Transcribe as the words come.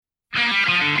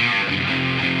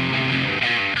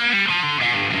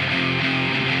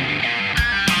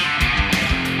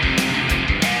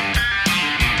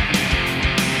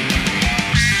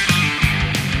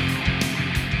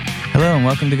and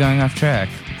welcome to Going Off Track.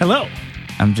 Hello.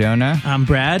 I'm Jonah. I'm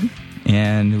Brad.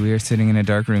 And we are sitting in a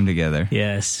dark room together.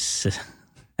 Yes,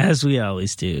 as we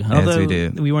always do. As we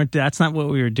do. We weren't. That's not what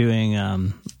we were doing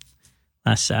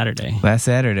last Saturday.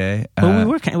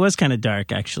 Well, it was kind of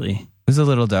dark, actually. It was a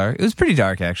little dark. It was pretty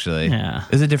dark, actually. Yeah.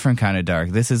 It was a different kind of dark.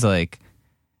 This is like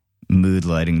mood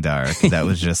lighting dark. That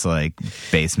was just like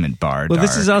basement bar dark. Well,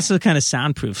 this is also kind of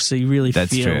soundproof, so you really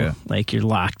That's feel true. like you're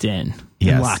locked in.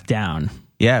 Yes. And locked down.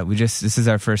 Yeah, this is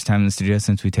our first time in the studio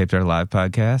since we taped our live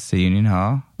podcast at Union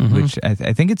Hall, which I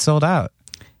think it sold out.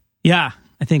 Yeah,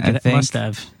 I think it must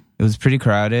have. It was pretty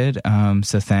crowded,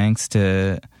 so thanks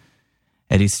to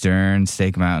Eddie Stern,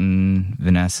 Steak Mountain,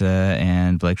 Vanessa,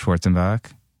 and Blake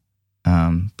Schwarzenbach.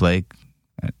 Blake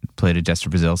played a Jester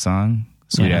Brazil song,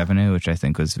 Sweet Avenue, which I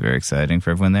think was very exciting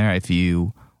for everyone there. If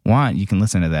you want, you can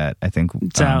listen to that. I think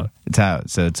it's out. It's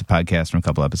out. So it's a podcast from a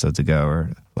couple episodes ago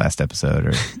or last episode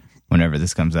or whenever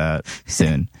this comes out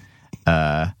soon.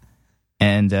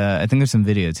 And I think there's some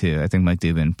video too. I think Mike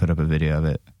Dubin put up a video of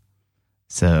it.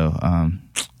 So,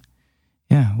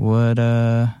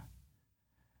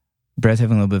 Brad's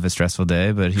having a little bit of a stressful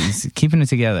day, but he's keeping it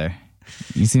together.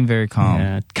 You seem very calm.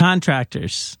 Yeah.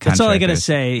 Contractors. That's all I got to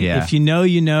say. Yeah. If you know,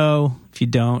 you know. If you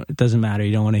don't, it doesn't matter.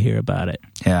 You don't want to hear about it.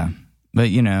 Yeah. But,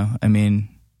 I mean,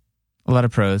 a lot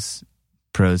of pros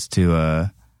to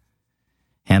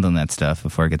handling that stuff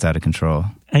before it gets out of control.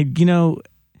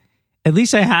 At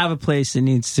least I have a place that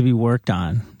needs to be worked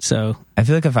on. So I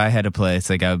feel like if I had a place,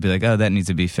 like I would be like, oh, that needs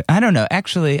to be I don't know.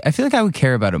 Actually, I feel like I would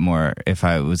care about it more if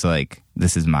I was like,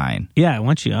 this is mine. Yeah,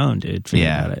 once you own, dude,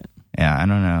 forget about it. Yeah, I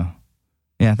don't know.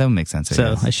 Yeah, that would make sense.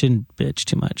 So I shouldn't bitch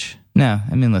too much. No,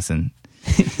 I mean, listen.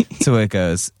 That's the way it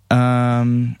goes. What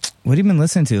have you been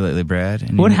listening to lately,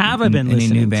 Brad? What have I been listening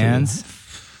to? Any new bands?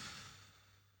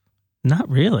 Not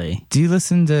really. Do you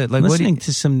listen to listening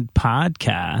to some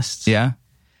podcasts? Yeah.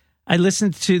 I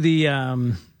listened to the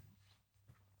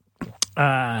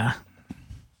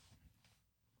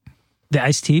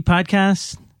Ice-T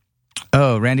podcast.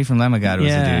 Oh, Randy from Lamagada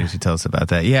was the dude who told us about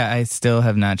that. Yeah, I still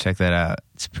have not checked that out.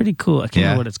 It's pretty cool. I can't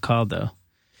remember what it's called, though.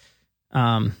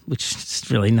 Which is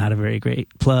really not a very great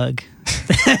plug.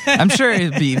 I'm sure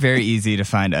it'd be very easy to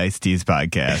find Ice-T's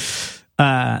podcast.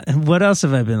 What else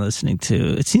have I been listening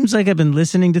to? It seems like I've been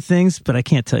listening to things, but I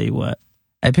can't tell you what.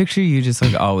 I picture you just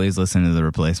like always listening to The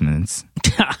Replacements.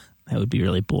 That would be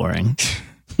really boring.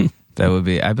 That would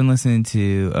be. I've been listening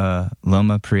to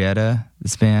Loma Prieta,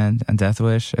 this band on Death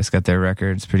Wish. I just got their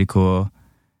record. It's pretty cool.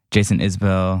 Jason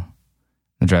Isbell,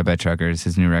 the Drive-By Truckers,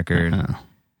 his new record.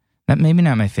 Maybe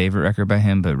not my favorite record by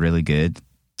him, but really good.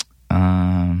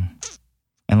 And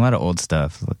a lot of old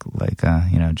stuff, like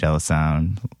Jealous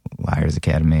Sound, Liars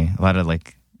Academy. A lot of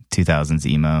like 2000s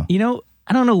emo.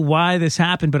 I don't know why this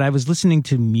happened, but I was listening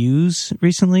to Muse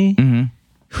recently,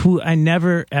 who I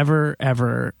never, ever,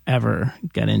 ever, ever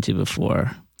got into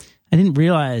before. I didn't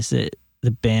realize that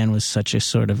the band was such a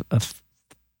sort of a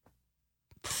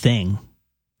thing.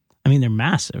 I mean, they're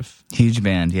massive. Huge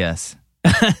band, yes.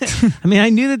 I mean, I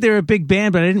knew that they were a big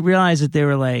band, but I didn't realize that they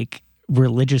were like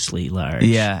religiously large.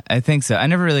 Yeah, I think so. I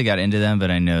never really got into them,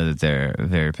 but I know that they're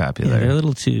very popular. Yeah, they're a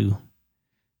little too,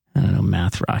 I don't know,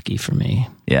 math rocky for me.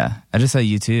 Yeah. I just saw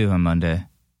U2 on Monday.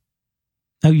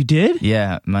 Oh, you did?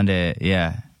 Yeah, Monday.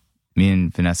 Yeah. Me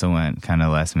and Vanessa went kind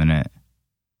of last minute.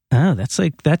 Oh,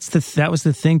 that was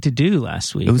the thing to do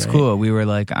last week. It was cool. We were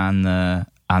like on the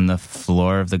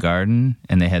floor of the garden,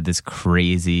 and they had this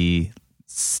crazy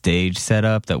stage set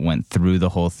up that went through the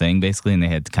whole thing basically, and they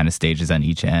had kind of stages on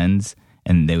each ends.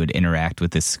 And they would interact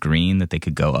with this screen that they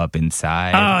could go up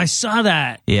inside. Oh, I saw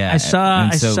that. Yeah. I saw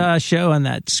a show on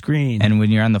that screen. And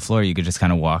when you're on the floor, you could just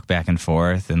kind of walk back and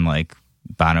forth, and like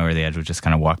Bono or The Edge would just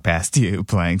kind of walk past you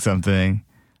playing something.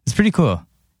 It's pretty cool.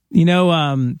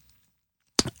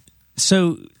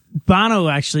 So Bono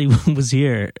actually was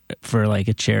here for like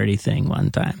a charity thing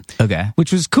one time. Okay.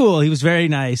 Which was cool. He was very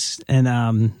nice.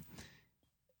 And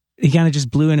he kind of just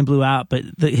blew in and blew out. But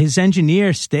his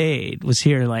engineer was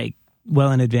here like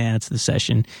well in advance of the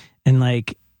session, and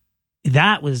like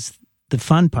that was the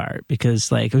fun part,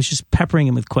 because like I was just peppering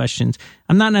him with questions.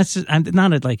 I'm not like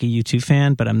a U2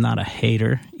 fan, but I'm not a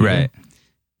hater either. Right.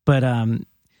 But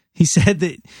he said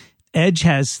that Edge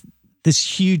has this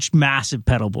huge massive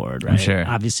pedal board, right? I'm sure.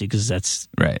 Obviously, because that's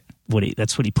right.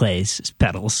 That's what he plays, is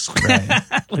pedals. Right.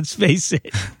 Let's face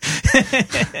it.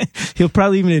 He'll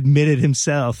probably even admit it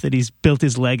himself that he's built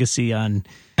his legacy on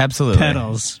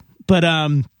pedals. But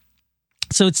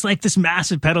so it's like this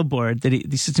massive pedal board that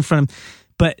he sits in front of him.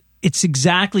 But it's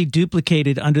exactly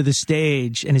duplicated under the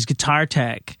stage, and his guitar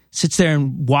tech sits there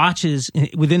and watches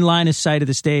within line of sight of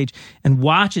the stage and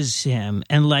watches him.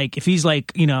 And like, if he's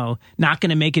like, not going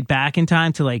to make it back in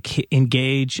time to like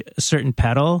engage a certain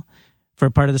pedal for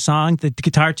a part of the song, the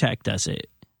guitar tech does it.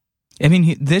 I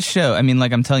mean, this show,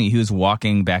 like I'm telling you, he was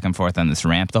walking back and forth on this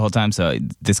ramp the whole time. So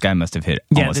this guy must have hit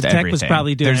almost everything. Yeah, the tech was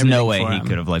probably doing everything. There's no way he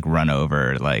could have like run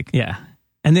over like. Yeah.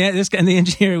 And this guy, and the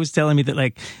engineer was telling me that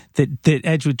like that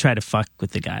Edge would try to fuck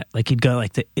with the guy. Like he'd go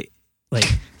like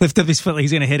lift up his foot like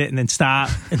he's gonna hit it and then stop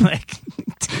and like.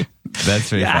 That's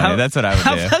pretty funny. That's what I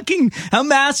would do. How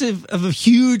massive of a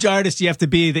huge artist you have to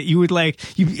be that you would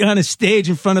you be on a stage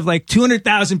in front of like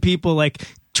 200,000 people like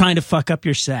trying to fuck up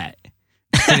your set.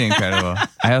 Pretty incredible.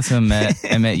 I also met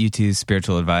U2's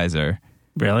spiritual advisor.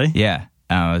 Really? Yeah.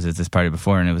 I was at this party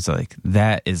before, and it was like,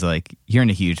 that is like, you're in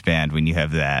a huge band when you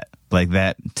have that. Like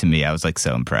that, to me, I was like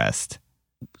so impressed.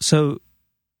 So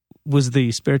was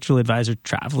the spiritual advisor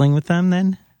traveling with them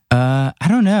then? I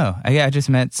don't know. I just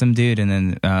met some dude, and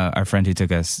then our friend who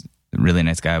took us, a really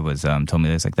nice guy, was told me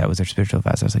this, like that was their spiritual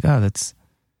advisor. I was like, oh,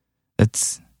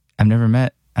 that's I've never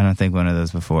met, I don't think, one of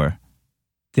those before.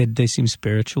 Did they seem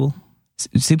spiritual?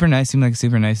 Super nice. Seemed like a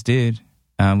super nice dude.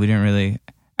 We didn't really.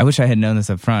 I wish I had known this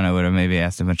up front. I would have maybe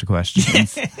asked a bunch of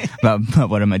questions about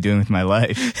what am I doing with my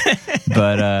life.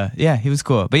 But yeah, he was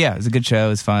cool. But yeah, it was a good show. It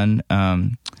was fun.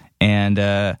 And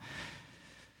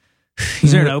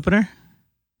was there an opener?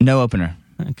 No opener.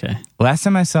 Okay. Last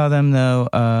time I saw them, though,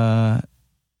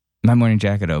 My Morning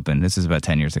Jacket opened. This was about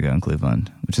 10 years ago in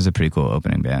Cleveland, which is a pretty cool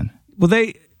opening band. Well,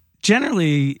 they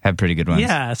generally have pretty good ones.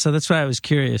 Yeah, so that's why I was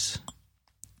curious.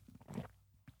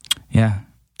 Yeah,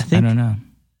 I don't know.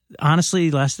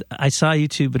 Honestly, I saw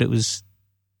U2, but it was,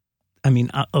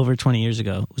 over 20 years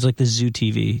ago. It was like the Zoo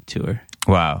TV tour.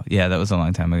 Wow. Yeah, that was a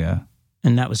long time ago.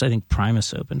 And that was, I think,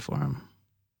 Primus opened for him.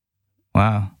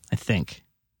 Wow. I think.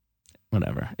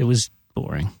 Whatever. It was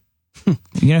boring.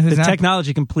 The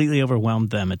technology completely overwhelmed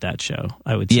them at that show,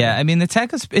 I would say. Yeah, the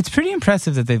tech is, it's pretty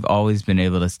impressive that they've always been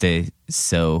able to stay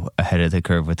so ahead of the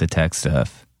curve with the tech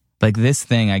stuff. Like this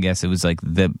thing, I guess it was like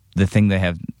the thing they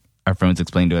have, our friends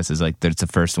explained to us, is like that it's the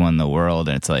first one in the world,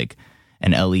 and it's like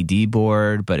an LED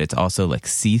board, but it's also like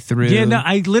see-through. Yeah, no,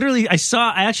 I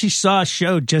actually saw a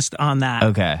show just on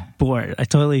that board. I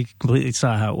completely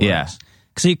saw how it works. Yeah.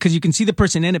 Because you can see the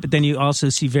person in it, but then you also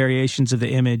see variations of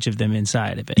the image of them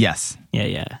inside of it. Yes.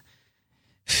 Yeah.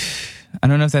 I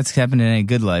don't know if that's happened in any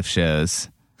Good Life shows,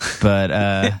 but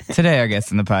today our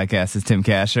guest on the podcast is Tim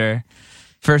Kasher.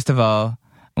 First of all,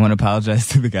 I want to apologize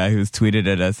to the guy who's tweeted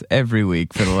at us every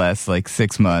week for the last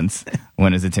 6 months.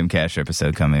 When is the Tim Kasher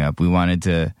episode coming up? We wanted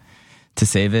to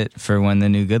save it for when the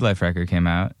new Good Life record came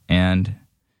out, and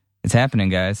it's happening,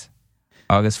 guys.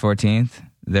 August 14th,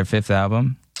 their 5th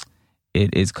album.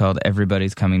 It is called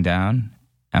Everybody's Coming Down.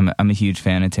 I'm a huge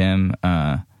fan of Tim.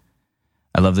 I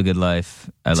love The Good Life.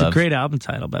 It's a great album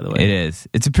title, by the way. It is.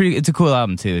 It's a cool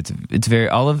album too. It's very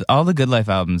all the Good Life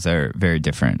albums are very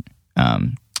different.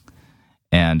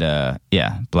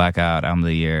 Blackout, Album of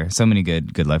the Year, so many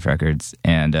good Life records,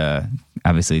 and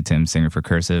obviously Tim's singer for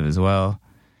Cursive as well.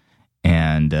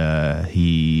 And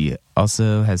he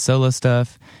also has solo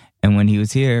stuff. And when he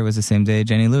was here, it was the same day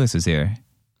Jenny Lewis was here.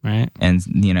 Right. And,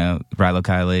 Rilo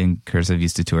Kiley and Cursive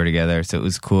used to tour together, so it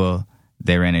was cool.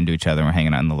 They ran into each other and were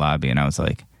hanging out in the lobby, and I was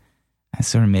like, I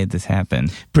sort of made this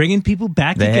happen. Bringing people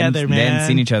back together, man. They hadn't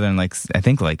seen each other in, I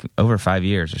think, over 5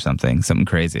 years or something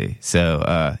crazy.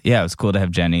 So, it was cool to have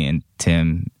Jenny and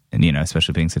Tim, and,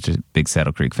 especially being such a big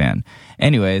Saddle Creek fan.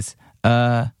 Anyways,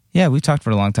 we've talked for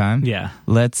a long time. Yeah.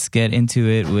 Let's get into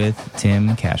it with Tim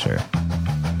Kasher.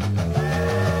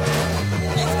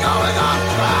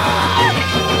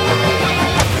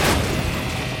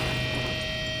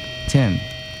 Tim,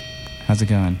 how's it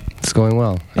going? It's going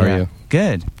well. How are you?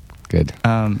 Good.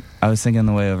 I was thinking on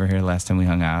the way over here last time we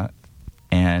hung out,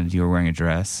 and you were wearing a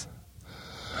dress.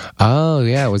 Oh,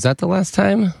 yeah. Was that the last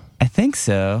time? I think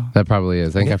so. That probably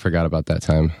is. I think I forgot about that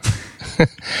time.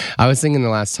 I was thinking the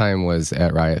last time was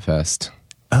at Riot Fest.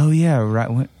 Oh,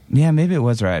 yeah. Yeah, maybe it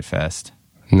was Riot Fest.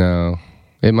 No.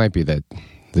 It might be that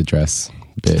the dress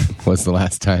bit was the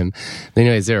last time.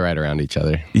 Anyways, they were right around each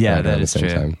other. Yeah, right that is true.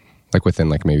 Time. Within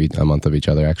maybe a month of each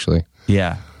other, actually.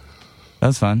 Yeah. That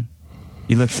was fun.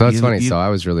 So it's funny. So I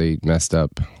was really messed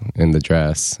up in the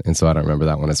dress, and so I don't remember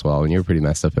that one as well. And you were pretty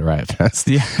messed up at Riot Fest.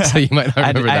 Yeah. So you might not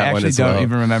remember that one as well. I actually don't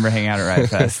even remember hanging out at Riot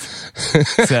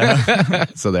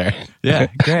Fest. So there. Yeah,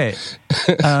 great.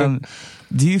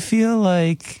 Do you feel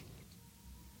like...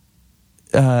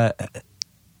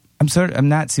 I'm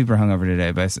not super hungover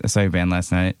today, but I saw your band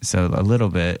last night, so a little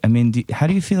bit. I mean, how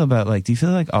do you feel about, like, do you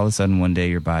feel like all of a sudden one day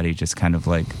your body just kind of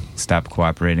like stopped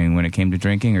cooperating when it came to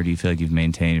drinking, or do you feel like you've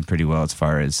maintained pretty well as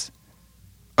far as?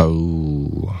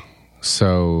 So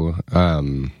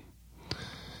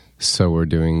we're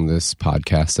doing this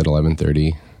podcast at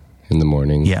 11:30 in the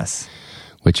morning. Yes,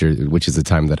 which is the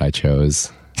time that I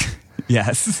chose.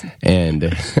 Yes,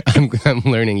 and I'm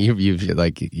learning you've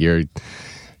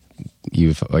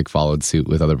like followed suit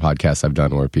with other podcasts I've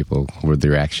done where the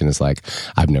reaction is like,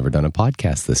 I've never done a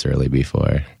podcast this early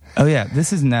before. Oh yeah,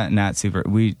 this is not super.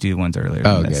 We do ones earlier.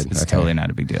 Oh, good. It's totally not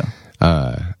a big deal.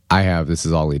 This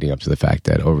is all leading up to the fact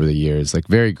that over the years, like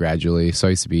very gradually, so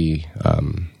I used to be,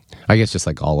 I guess just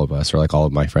like all of us, or like all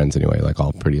of my friends anyway, like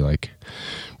all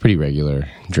pretty regular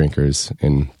drinkers.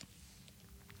 And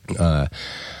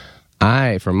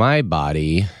for my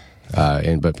body,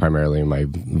 but primarily my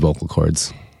vocal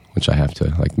cords, which I have to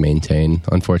like maintain,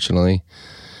 unfortunately,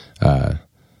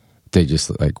 they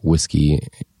just like whiskey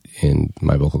in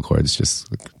my vocal cords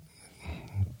just like,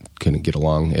 couldn't get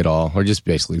along at all, or just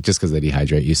basically just because they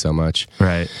dehydrate you so much.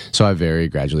 Right. So I very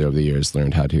gradually over the years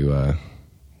learned how to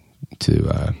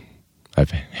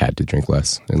I've had to drink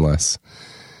less and less.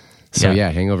 So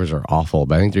yeah, hangovers are awful,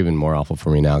 but I think they're even more awful for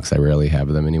me now because I rarely have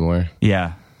them anymore.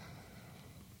 Yeah.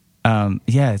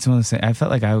 It's one of those things. I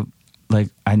felt like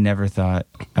I never thought,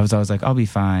 I was always like, I'll be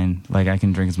fine. Like, I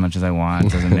can drink as much as I want.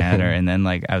 It doesn't matter. And then,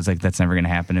 like, I was like, that's never going to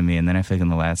happen to me. And then I feel like in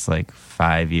the last, like,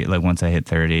 5 years, like, once I hit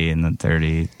 30 and then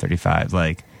 30, 35,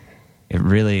 like,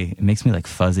 it makes me, like,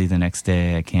 fuzzy the next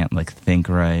day. I can't, like, think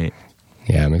right.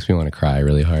 Yeah, it makes me want to cry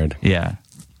really hard. Yeah.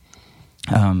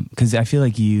 Because I feel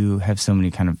like you have so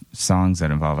many kind of songs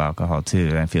that involve alcohol, too.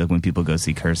 And I feel like when people go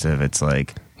see Cursive, it's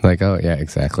like... Like, oh, yeah,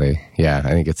 exactly. Yeah, I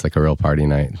think it's like a real party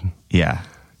night. Yeah.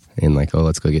 And like, oh,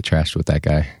 let's go get trashed with that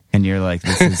guy. And you're like,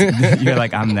 you're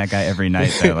like, I'm that guy every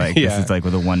night. That like, This is like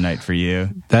with a one night for you.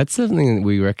 That's something that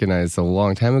we recognized a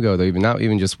long time ago, though. Not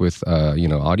even just with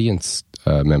audience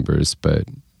members, but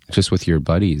just with your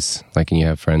buddies. Like, and you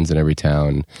have friends in every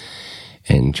town,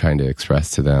 and trying to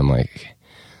express to them like,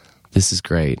 this is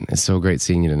great. It's so great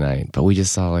seeing you tonight. But we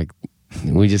saw a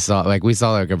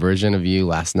version of you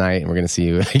last night, and we're gonna see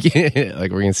you like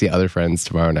we're gonna see other friends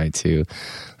tomorrow night too.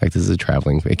 Like, this is it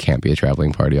can't be a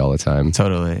traveling party all the time.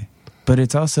 Totally. But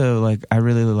it's also like, I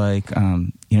really like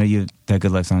you that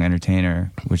Good Life song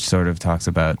Entertainer, which sort of talks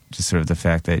about just sort of the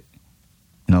fact that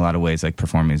in a lot of ways, like,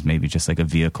 performing is maybe just like a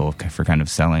vehicle for kind of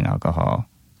selling alcohol.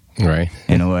 Right.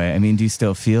 In a way. I mean, do you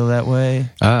still feel that way?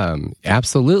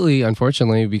 Absolutely,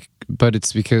 unfortunately, but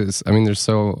it's because, I mean, there's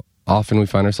so often we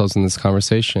find ourselves in this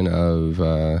conversation of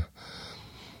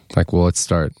like, well, let's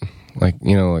start, like,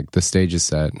 like the stage is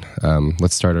set,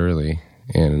 let's start early,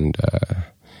 and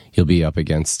you'll be up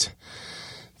against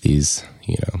these,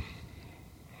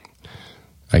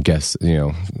 I guess,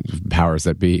 powers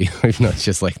that be. It's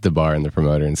just like the bar and the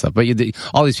promoter and stuff, but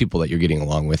all these people that you're getting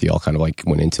along with, you all kind of like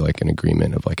went into like an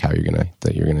agreement of like how you're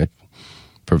gonna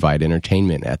provide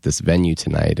entertainment at this venue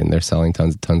tonight, and they're selling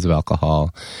tons of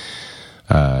alcohol.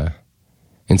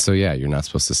 And so, yeah, you're not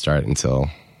supposed to start until,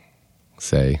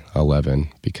 say, 11,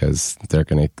 because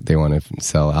they want to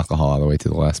sell alcohol all the way to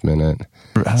the last minute.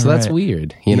 So that's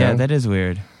weird, Yeah, that is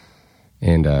weird.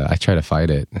 And I try to fight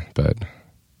it, but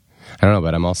I don't know.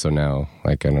 But I'm also now,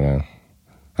 like, I don't know,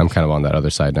 I'm kind of on that other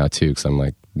side now too, because I'm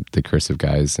like the Cursive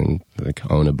guys and like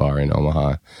own a bar in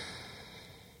Omaha,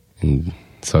 and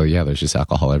so yeah, there's just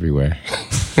alcohol everywhere.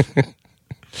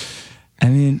 I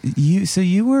mean,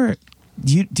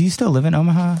 do you still live in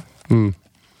Omaha?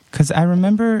 Because I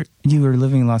remember you were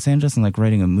living in Los Angeles and like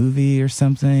writing a movie or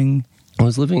something. I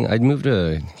moved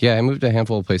to a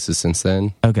handful of places since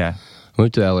then. Okay. I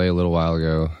moved to LA a little while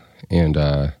ago, and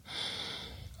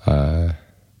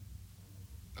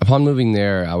upon moving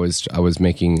there, I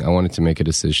wanted to make a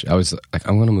decision. I was like,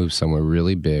 I'm going to move somewhere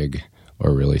really big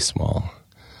or really small.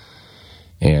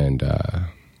 And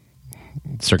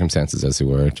circumstances as they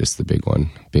were, just the big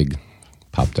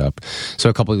popped up. So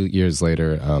a couple of years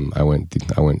later, I went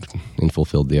and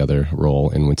fulfilled the other role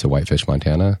and went to Whitefish,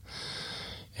 Montana,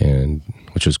 and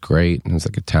which was great. It was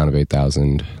like a town of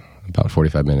 8,000, about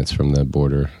 45 minutes from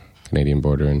the Canadian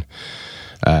border, and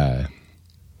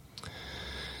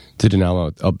did an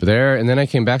album up there. And then I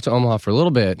came back to Omaha for a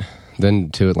little bit, then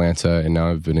to Atlanta, and now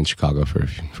I've been in Chicago for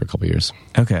a couple of years.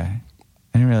 Okay, I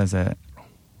didn't realize that.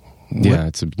 Yeah,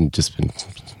 it's just been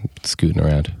scooting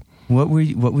around. What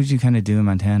would you kind of do in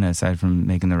Montana aside from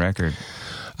making the record?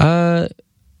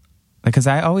 Because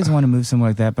I always want to move somewhere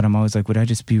like that, but I'm always like, would I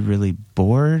just be really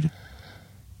bored?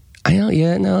 I don't.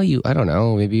 Yeah, no, I don't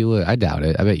know. Maybe you would. I doubt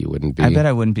it. I bet you wouldn't be. I bet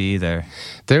I wouldn't be either.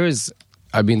 There's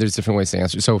different ways to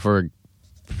answer. So for a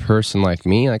person like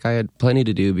me, like I had plenty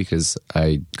to do because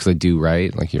I do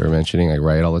write, like you were mentioning. I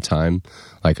write all the time,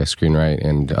 like I screenwrite,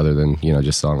 and other than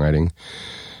just songwriting.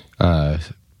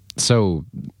 So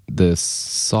the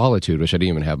solitude, which I didn't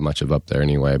even have much of up there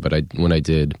anyway, but when I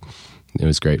did, it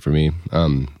was great for me.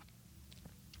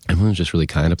 Everyone was just really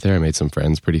kind up there. I made some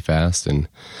friends pretty fast, and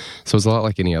so it was a lot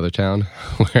like any other town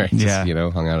where I just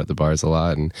hung out at the bars a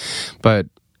lot. But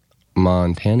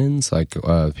Montanans, like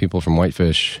people from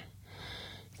Whitefish,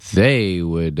 they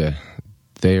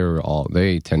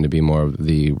tend to be more of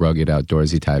the rugged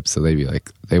outdoorsy types. So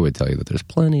they would tell you that there's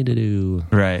plenty to do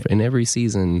in every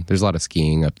season. There's a lot of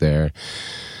skiing up there,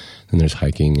 and there's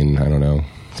hiking, and I don't know,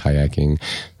 kayaking,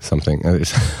 something.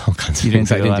 There's all kinds of things. You didn't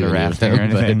do a lot of rafting or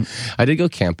anything? I did go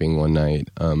camping one night,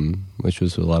 which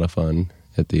was a lot of fun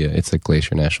at it's like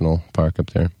Glacier National Park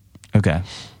up there. Okay.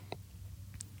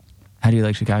 How do you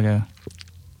like Chicago?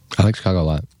 I like Chicago a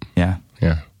lot. Yeah.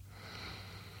 Yeah.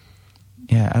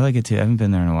 Yeah, I like it too. I haven't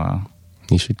been there in a while.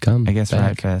 You should come. I guess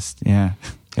Riot Fest. Yeah.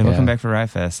 We'll come back for Riot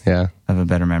Fest. Yeah. I have a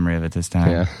better memory of it this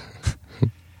time. Yeah.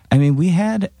 I mean, we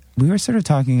were sort of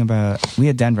talking about, we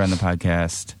had Denver on the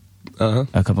podcast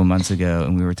a couple months ago,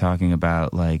 and we were talking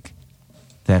about like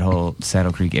that whole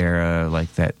Saddle Creek era,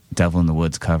 like that Devil in the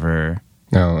Woods cover.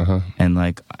 And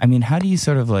like, I mean, how do you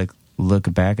sort of like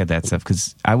look back at that stuff?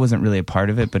 Because I wasn't really a part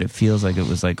of it, but it feels like it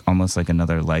was like almost like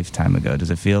another lifetime ago.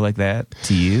 Does it feel like that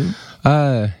to you?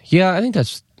 Yeah, I think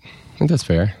that's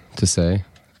fair to say.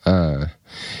 You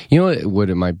know what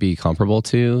it might be comparable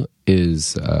to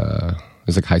is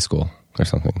like high school or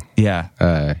something.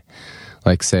 Yeah.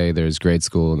 Like say there's grade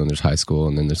school, and then there's high school,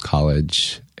 and then there's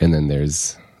college, and then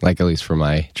there's like, at least for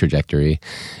my trajectory,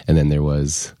 and then there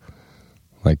was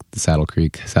like the Saddle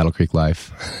Creek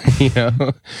life.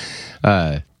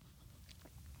 I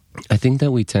think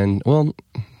that we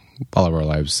all of our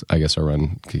lives, I guess,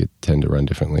 tend to run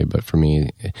differently. But for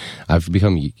me, I've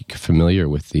become familiar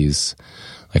with these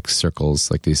like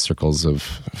circles of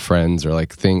friends, or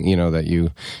like that you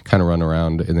kind of run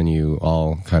around, and then you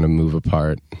all kind of move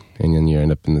apart, and then you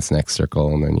end up in this next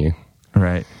circle, and then you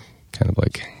kind of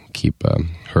like keep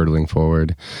hurtling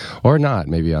forward, or not.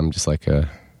 Maybe I'm just like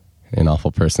an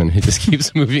awful person who just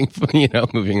keeps moving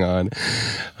on.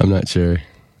 I'm not sure.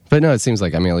 But no, it seems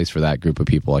like, I mean, at least for that group of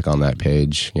people, like on that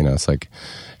page, it's like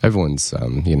everyone's,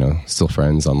 still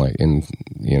friends on like in,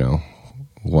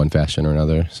 one fashion or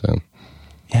another. So,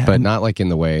 yeah, but not like in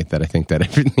the way that I think that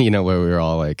everything, where we were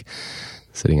all like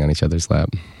sitting on each other's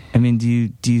lap. I mean,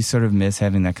 do you sort of miss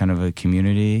having that kind of a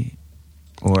community,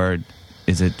 or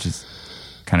is it just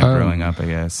kind of growing up, I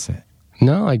guess?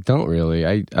 No, I don't really.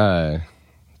 I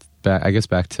guess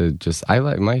back to just,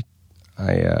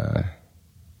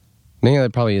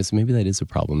 maybe that is a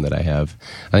problem that I have.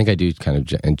 I think I do kind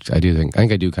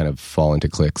of fall into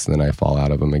cliques, and then I fall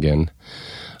out of them again.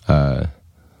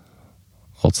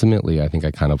 Ultimately, I think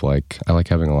I like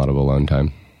having a lot of alone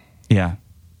time. Yeah.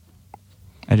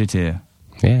 I do too.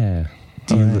 Yeah.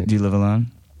 Do you live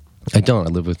alone? I don't. I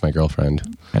live with my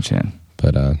girlfriend. Gotcha.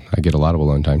 But I get a lot of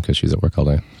alone time because she's at work all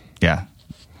day. Yeah.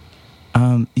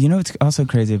 What's also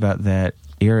crazy about that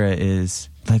era is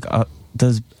like a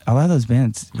lot of those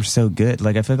bands were so good.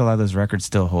 Like I feel like a lot of those records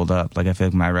still hold up. Like I feel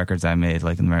like my records I made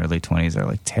like in my early 20s are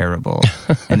like terrible.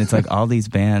 And it's like all these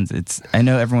bands, I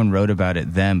know everyone wrote about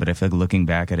it then, but I feel like looking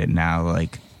back at it now,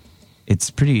 like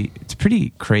it's pretty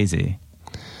crazy.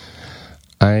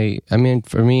 I mean,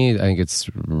 for me, I think it's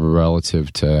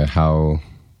relative to how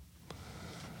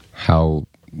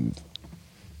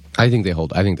I think they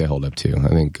hold up too. I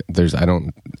think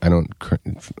I'm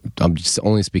just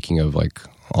only speaking of like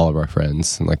all of our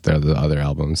friends and like the other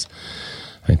albums.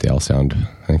 I think they all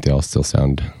still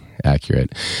sound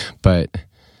accurate. But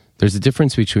there's a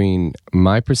difference between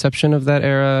my perception of that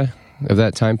era, of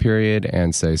that time period,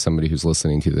 and say somebody who's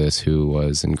listening to this who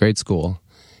was in grade school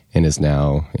and is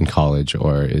now in college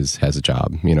or has a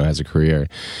job, has a career.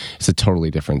 It's a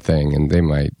totally different thing, and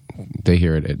they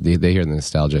hear the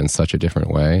nostalgia in such a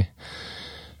different way.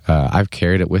 I've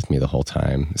carried it with me the whole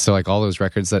time. So like all those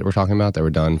records that we're talking about that were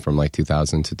done from like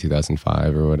 2000 to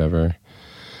 2005 or whatever,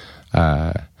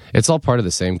 it's all part of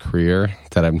the same career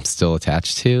that I'm still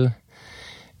attached to.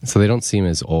 So they don't seem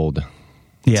as old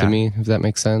to me, if that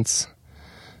makes sense.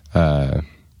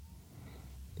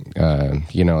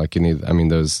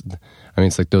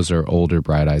 It's like those are older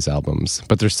Bright Eyes albums,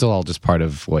 but they're still all just part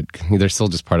of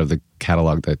the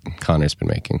catalog that Connor's been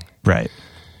making. Right.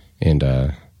 And,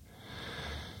 I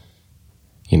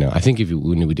think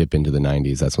when we dip into the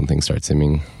 90s, that's when things start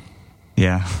seeming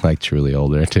Yeah. like truly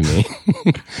older to me.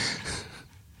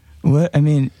 What, I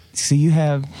mean, so you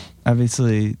have,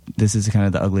 obviously, this is kind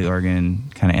of the Ugly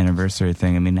Organ kind of anniversary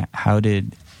thing. I mean,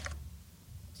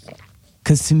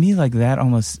 because to me, like, that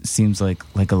almost seems like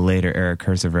a later era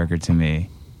Cursive record to me.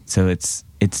 So it's,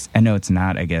 I know it's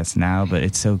not, I guess, now, but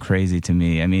it's so crazy to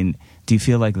me. I mean, do you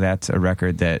feel like that's a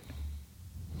record that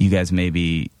you guys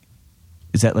maybe,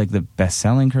 is that like the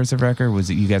best-selling Cursive record?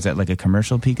 Was it you guys at like a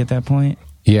commercial peak at that point?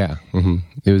 Yeah. Mm-hmm.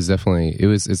 It was definitely,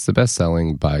 it's the best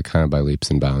selling by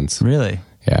leaps and bounds. Really?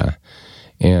 Yeah.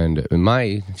 And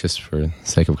just for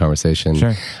sake of conversation,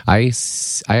 sure. I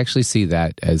actually see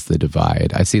that as the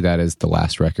divide. I see that as the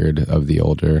last record of the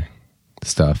older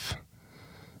stuff,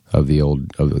 of the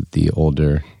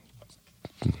older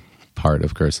part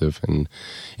of Cursive, and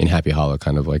in Happy Hollow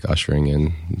kind of like ushering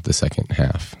in the second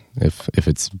half. If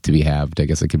it's to be halved, I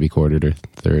guess it could be quartered or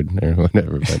third or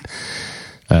whatever.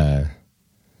 But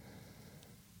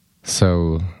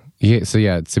so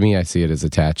yeah, to me, I see it as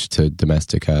attached to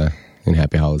Domestica, and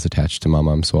Happy Hollow is attached to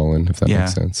Mama I'm Swollen, if that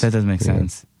makes sense. That does make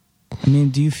sense. I mean,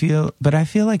 do you feel, but I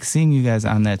feel like seeing you guys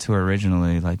on that tour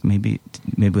originally, like maybe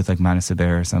with like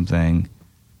Montesabert or something,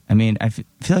 I mean, I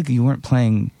feel like you weren't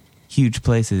playing huge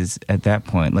places at that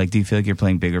point. Like, do you feel like you're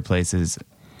playing bigger places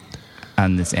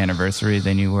on this anniversary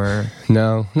than you were?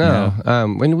 No.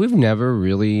 When we've never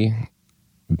really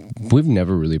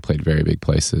played very big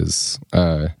places.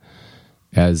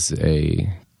 As a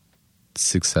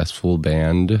successful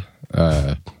band,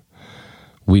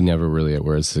 we never really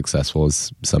were as successful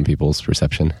as some people's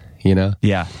perception, you know?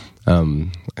 Yeah.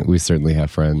 We certainly have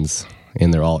friends,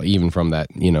 and they're all, even from that,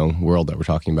 world that we're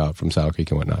talking about, from Saddle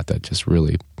Creek and whatnot, that just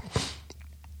really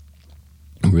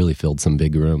filled some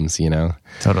big rooms,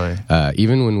 Totally.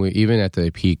 Even at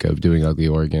the peak of doing Ugly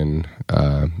Organ,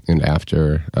 and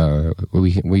after, I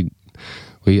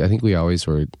think we always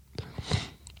were.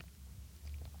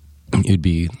 It'd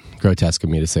be grotesque of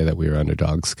me to say that we were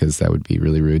underdogs, because that would be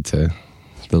really rude to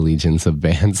the legions of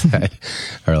bands that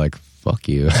are like, fuck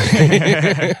you.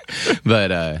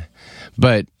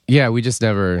 But yeah, we just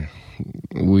never,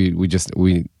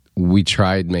 we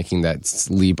tried making that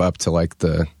leap up to like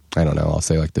the, I don't know, I'll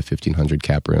say like the 1,500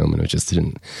 cap room, and it just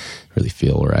didn't really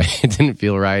feel right. It didn't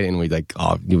feel right, and we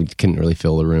couldn't really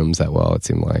fill the rooms that well, it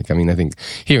seemed like. I mean, I think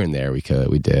here and there we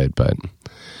did, but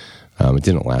it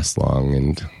didn't last long.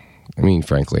 And I mean,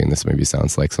 frankly, and this maybe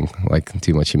sounds like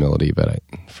too much humility, but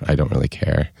I don't really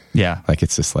care. Yeah. Like,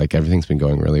 it's just like everything's been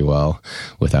going really well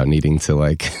without needing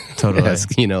to totally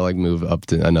ask, move up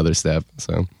to another step.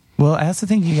 So, well, I also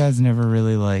think you guys never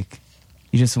really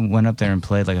you just went up there and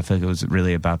played. Like, I feel like it was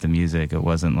really about the music. It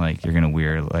wasn't like you're gonna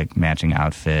wear like matching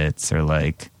outfits or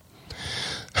like.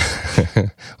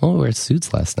 Well, we wore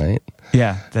suits last night.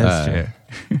 Yeah, that's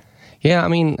true. Yeah, I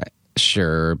mean,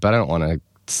 sure, but I don't want to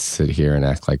sit here and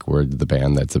act like we're the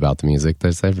band that's about the music.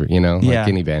 There's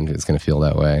any band is going to feel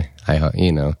that way.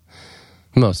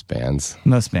 Most bands.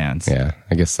 Yeah,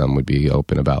 I guess some would be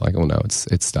open about like, oh no,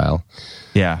 it's style.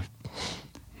 Yeah,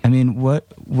 I mean, what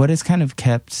has kind of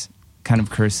kept kind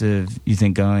of Cursive, you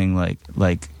think, going like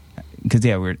because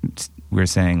we're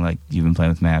saying like you've been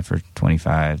playing with Matt for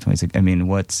 25, 26. I mean,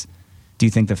 do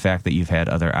you think the fact that you've had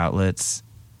other outlets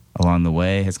along the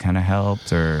way has kind of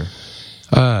helped, or?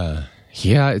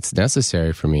 Yeah, it's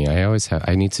necessary for me.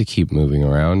 I need to keep moving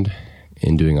around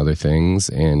and doing other things,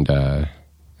 and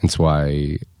it's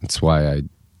why I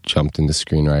jumped into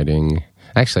screenwriting.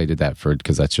 Actually, I did that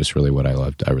because that's just really what I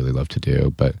loved. I really love to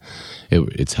do, but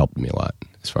it's helped me a lot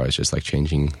as far as just like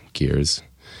changing gears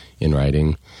in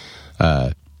writing.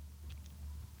 But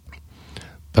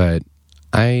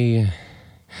I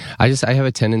have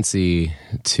a tendency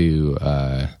to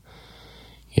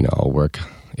I'll work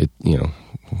it,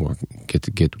 get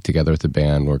together with the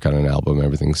band, work on an album,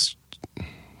 everything's,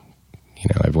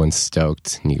 everyone's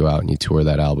stoked, and you go out and you tour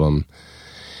that album,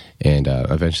 and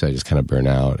eventually I just kind of burn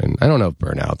out. And I don't know if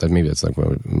burnout, that maybe that's like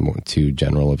more too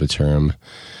general of a term,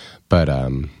 but I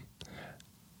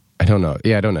don't know.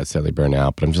 Yeah, I don't necessarily burn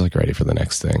out, but I'm just like ready for the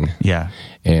next thing. Yeah.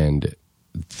 And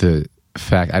the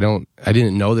fact, I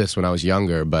didn't know this when I was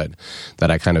younger, but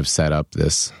that I kind of set up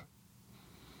this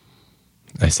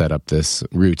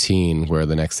routine where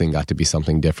the next thing got to be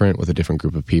something different with a different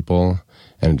group of people,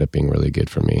 ended up being really good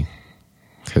for me.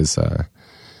 Because I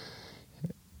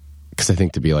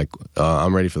think to be like,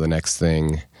 I'm ready for the next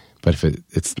thing, but if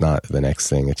it's not the next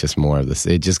thing, it's just more of this.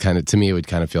 It just kind of, to me, it would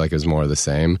kind of feel like it was more of the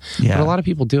same. Yeah. But a lot of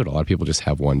people do it. A lot of people just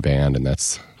have one band, and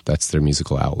that's their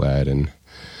musical outlet. And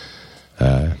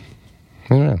I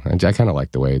don't know. I kind of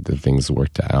like the way that things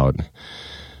worked out.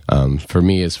 For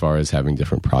me, as far as having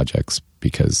different projects,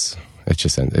 because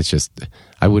it's just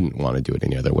I wouldn't want to do it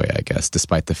any other way, I guess,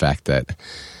 despite the fact that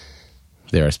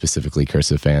there are specifically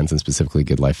Cursive fans and specifically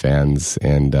Good Life fans,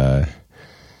 and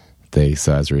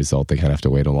so as a result they kind of have to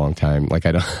wait a long time. Like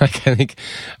I don't think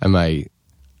I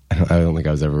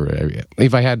was ever,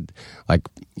 if I had like,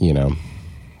 you know,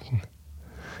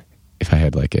 if I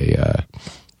had like a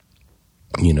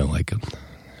like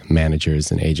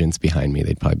managers and agents behind me,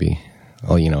 they'd probably be,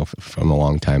 well, you know, from a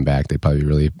long time back, they'd probably be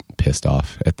really pissed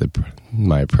off at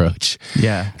my approach.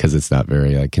 Yeah, because it's not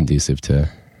very like conducive to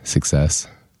success.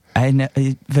 I know,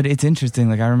 but it's interesting.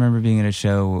 Like I remember being at a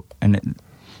show, and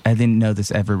I didn't know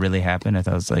this ever really happened. I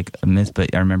thought it was like a myth,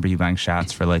 but I remember you buying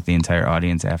shots for like the entire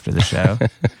audience after the show.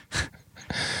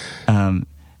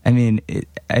 I mean,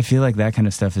 I feel like that kind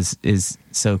of stuff is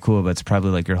so cool, but it's probably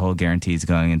like your whole guarantees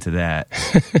going into that,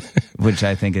 which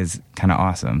I think is kind of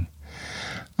awesome.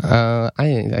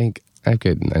 I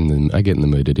get in the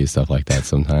mood to do stuff like that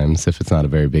sometimes if it's not a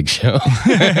very big show.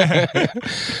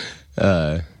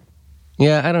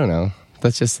 Yeah, I don't know.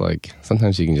 That's just like,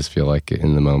 sometimes you can just feel like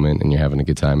in the moment and you're having a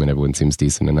good time and everyone seems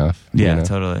decent enough. Yeah, you know?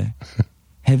 Totally.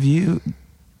 Have you,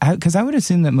 because I would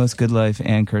assume that most Good Life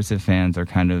and Cursive fans are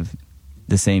kind of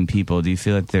the same people. Do you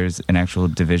feel like there's an actual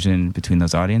division between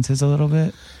those audiences a little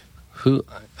bit?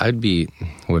 I'd be,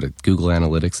 Google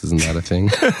Analytics, isn't that a thing?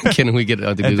 Can we get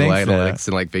the Google Analytics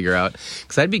and like figure out?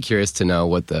 Because I'd be curious to know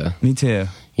what the... Me too.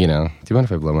 You know, do you mind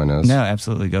if I blow my nose? No,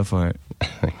 absolutely. Go for it.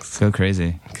 Thanks. Go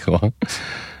crazy. Cool.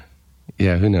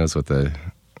 Yeah, who knows what I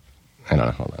don't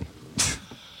know, hold on.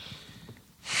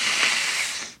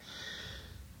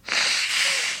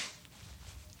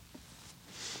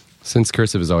 Since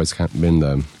Cursive has always kind of been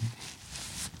the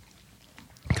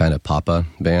kind of papa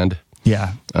band,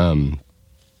 yeah. A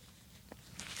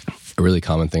really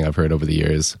common thing I've heard over the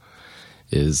years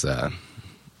is like,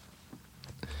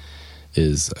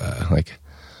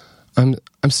 I'm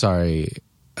sorry,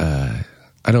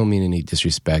 I don't mean any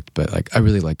disrespect, but like I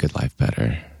really like Good Life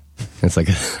better. It's like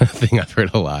a thing I've heard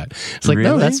a lot. It's like,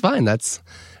 really? No, that's fine. That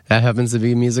happens to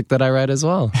be music that I write as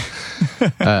well.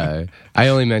 I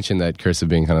only mentioned that Cursive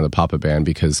being kind of the papa band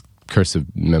because Cursive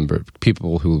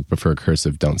people who prefer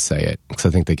Cursive don't say it because I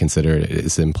think they consider it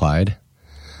is implied.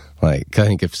 Like, I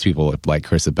think if people like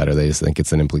Cursive better, they just think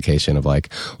it's an implication of like,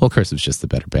 well, Cursive's just the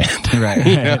better band. Right.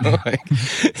 You know?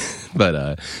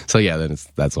 But, so yeah, then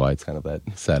that's why it's kind of that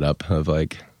setup of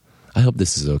like, I hope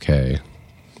this is okay,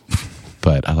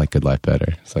 but I like Good Life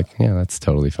better. It's like, yeah, that's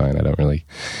totally fine. I don't really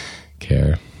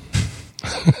care.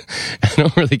 I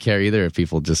don't really care either if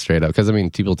people just straight up, because I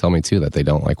mean, people tell me too that they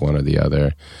don't like one or the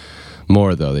other.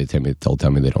 More though, they'll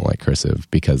tell me they don't like Cursive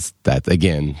because that,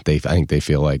 again, I think they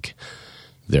feel like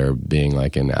they're being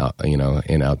like an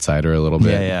outsider a little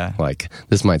bit. Yeah. Like,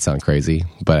 this might sound crazy,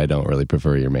 but I don't really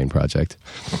prefer your main project.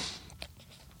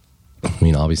 I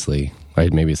mean, obviously,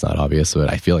 right? Maybe it's not obvious, but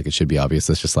I feel like it should be obvious.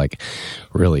 It's just like,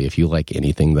 really, if you like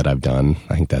anything that I've done,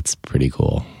 I think that's pretty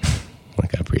cool.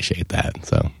 Like, I appreciate that.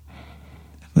 So,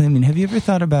 well, I mean, have you ever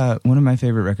thought about, one of my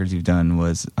favorite records you've done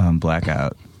was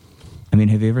Blackout. I mean,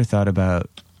 have you ever thought about,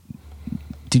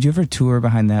 did you ever tour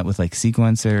behind that with like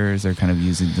sequencers or kind of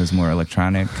using those more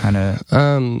electronic kind of?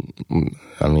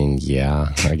 I mean, yeah,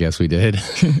 I guess we did.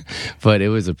 But it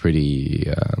was a pretty,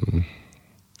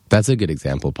 that's a good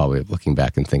example probably of looking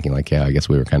back and thinking like, yeah, I guess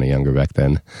we were kind of younger back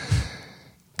then.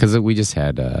 Because we just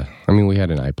had, we had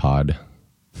an iPod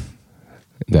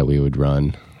that we would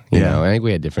run. You know, I think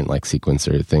we had different like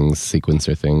sequencer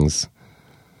things.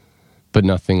 But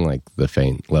nothing like the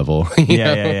Faint level.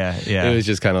 Yeah. It was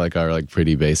just kind of like our like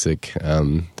pretty basic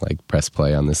like press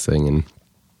play on this thing and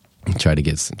try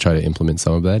to implement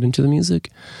some of that into the music.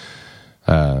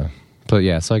 But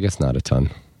yeah, so I guess not a ton.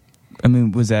 I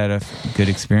mean, was that a good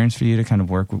experience for you to kind of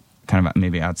work kind of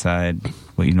maybe outside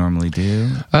what you normally do?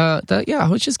 I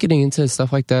was just getting into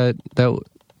stuff like that.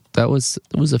 That was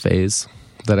a phase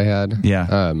that I had.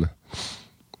 Yeah.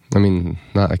 I mean,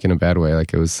 not like in a bad way.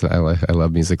 Like it was, I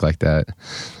love music like that.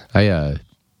 I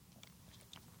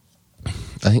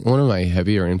think one of my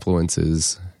heavier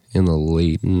influences in the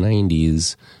late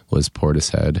 90s was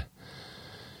Portishead,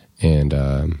 and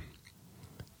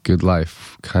Good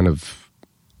Life kind of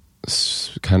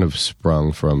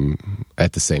sprung from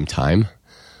at the same time.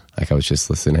 Like I was just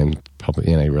listening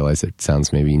and I realized it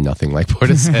sounds maybe nothing like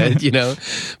Portishead, you know,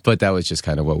 but that was just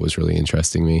kind of what was really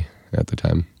interesting me at the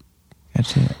time.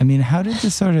 Gotcha. I mean, how did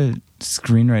this sort of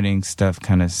screenwriting stuff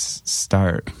kind of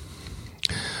start?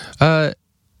 So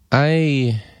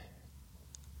I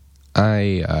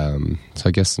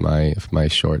guess my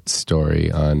short story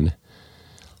on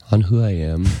who I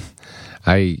am.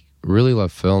 I really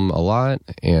love film a lot,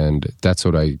 and that's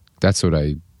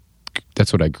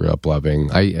that's what I grew up loving.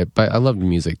 But I loved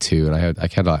music too, and I had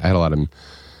a lot of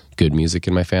good music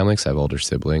in my family because I have older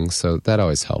siblings, so that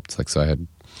always helped. Like, so I had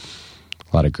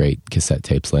a lot of great cassette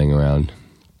tapes laying around,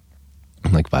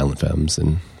 like Violent Femmes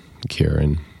and Cure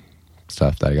and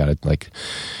stuff that I got to like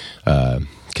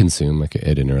consume like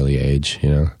at an early age, you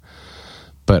know.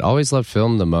 But always loved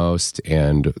film the most,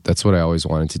 and that's what I always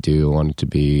wanted to do. I wanted to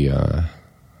be a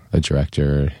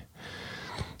director,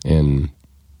 and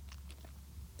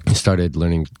I started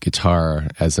learning guitar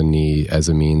as a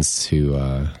means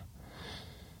to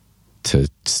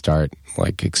start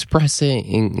like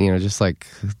expressing, you know, just like,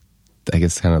 I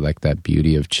guess kind of like that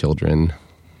beauty of children,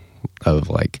 of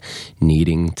like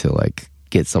needing to like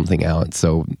get something out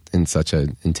so in such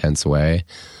an intense way.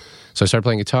 So I started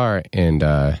playing guitar, and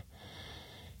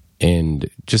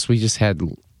we just had,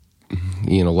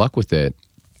 you know, luck with it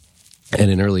at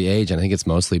an early age. And I think it's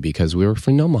mostly because we were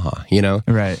from Omaha, you know?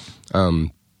 Right.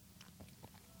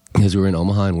 Because we were in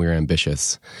Omaha and we were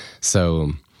ambitious.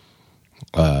 So,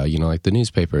 you know, like the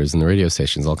newspapers and the radio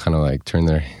stations all kind of like turned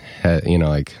their head, you know,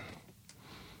 like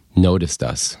noticed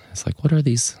us. It's like, what are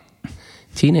these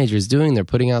teenagers doing? They're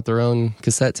putting out their own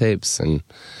cassette tapes. And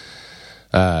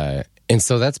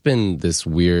so that's been this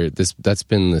weird, that's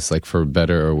been this like for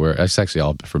better or worse. It's actually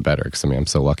all for better, because I mean, I'm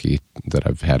so lucky that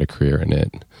I've had a career in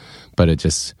it. But it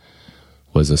just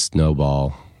was a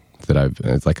snowball that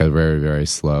it's like a very, very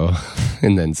slow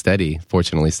and then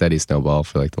fortunately steady snowball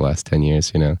for like the last 10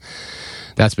 years, you know.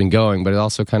 That's been going, but it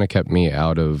also kind of kept me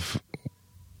out of,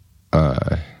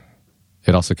 the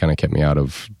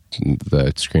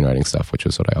screenwriting stuff, which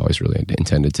was what I always really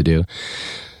intended to do.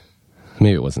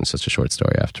 Maybe it wasn't such a short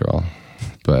story after all,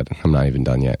 but I'm not even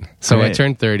done yet. So right. I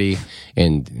turned 30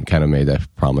 and kind of made a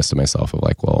promise to myself of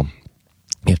like, well,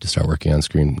 you have to start working on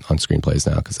screenplays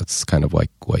now, because that's kind of like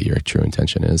what your true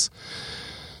intention is.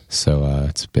 So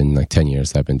it's been like 10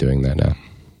 years that I've been doing that now.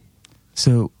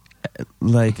 So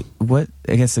like what,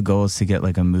 I guess the goal is to get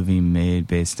like a movie made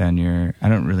based on I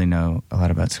don't really know a lot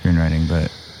about screenwriting,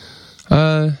 but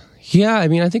yeah, I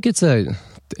mean, I think it's a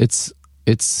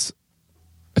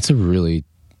really,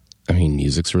 I mean,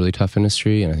 music's a really tough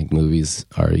industry, and I think movies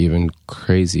are even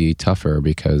crazy tougher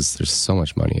because there's so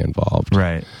much money involved.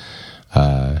 Right.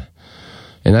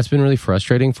 And that's been really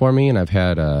frustrating for me. And I've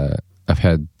had a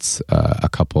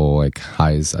couple like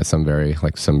highs, some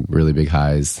really big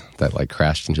highs that like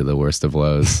crashed into the worst of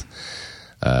lows.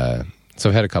 So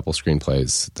I've had a couple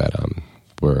screenplays that,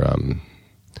 were,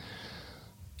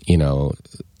 you know,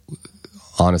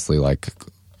 honestly, like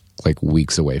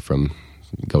weeks away from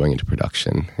going into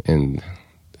production, and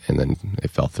then it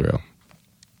fell through.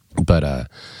 But,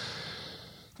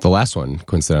 the last one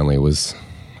coincidentally was,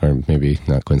 or maybe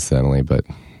not coincidentally, but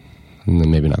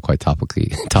maybe not quite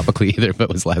topically either, but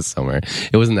it was last summer.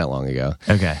 It wasn't that long ago.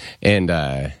 Okay. And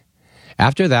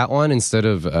after that one, instead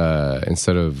of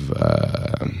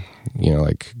you know,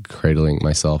 like cradling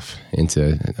myself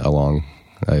into a long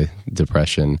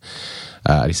depression,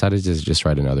 I decided to just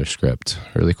write another script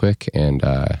really quick, and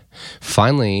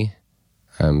finally,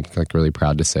 I'm like really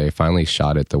proud to say, finally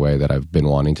shot it the way that I've been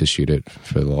wanting to shoot it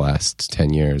for the last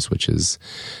 10 years, which is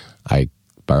I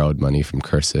borrowed money from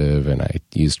Cursive, and I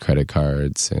used credit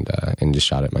cards, and just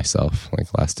shot it myself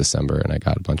like last December. And I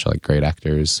got a bunch of like great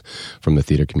actors from the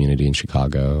theater community in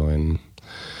Chicago, and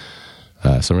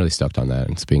so I'm really stoked on that.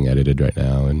 It's being edited right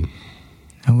now. And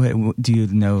do you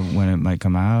know when it might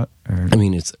come out? Or? I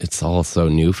mean, it's all so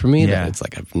new for me that it's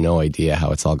like I have no idea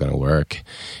how it's all going to work,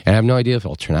 and I have no idea if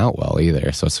it'll turn out well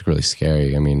either. So it's really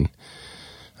scary. I mean,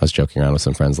 I was joking around with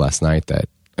some friends last night that,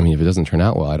 I mean, if it doesn't turn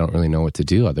out well, I don't really know what to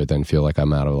do other than feel like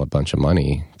I'm out of a bunch of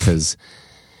money, because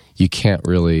you can't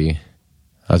really.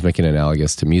 I was making it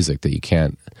analogous to music that you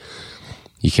can't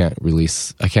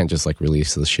release. I can't just like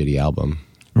release this shitty album,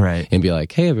 right, and be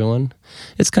like, hey everyone,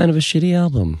 it's kind of a shitty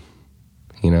album.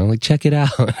 You know, like, check it out.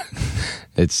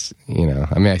 It's, you know,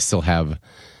 I mean, I still have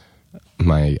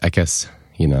my, I guess,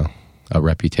 you know, a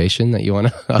reputation that you want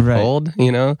to uphold, right.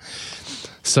 You know?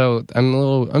 So I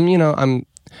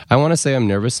want to say I'm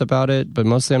nervous about it, but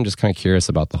mostly I'm just kind of curious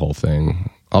about the whole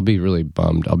thing. I'll be really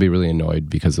bummed. I'll be really annoyed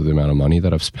because of the amount of money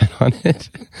that I've spent on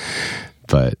it.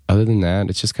 But other than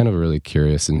that, it's just kind of a really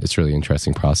curious, and it's a really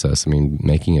interesting process. I mean,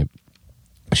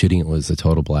 shooting it was a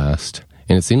total blast.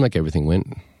 And it seemed like everything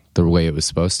went the way it was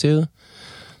supposed to,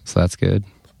 so that's good.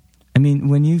 I mean,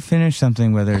 when you finish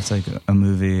something, whether it's like a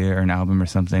movie or an album or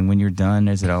something, when you're done,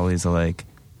 is it always like,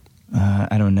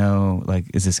 I don't know, like,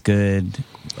 is this good?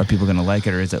 Are people going to like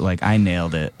it? Or is it like, I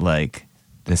nailed it, like,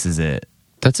 this is it?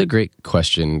 That's a great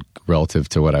question relative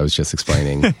to what I was just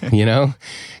explaining, you know?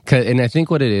 And I think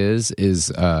what it is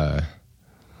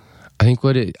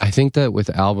I think that with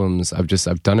albums,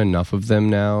 I've done enough of them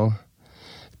now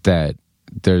that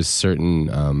there's certain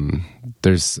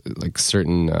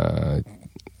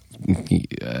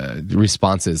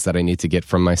responses that I need to get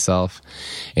from myself,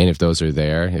 and if those are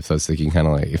there, if those you can kind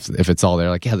of like if it's all there,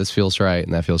 like yeah, this feels right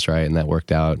and that feels right and that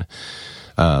worked out,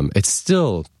 it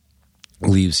still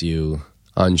leaves you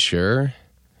unsure,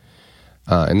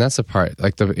 and that's the part,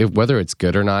 like whether it's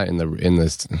good or not in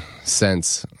the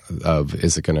sense of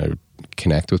is it going to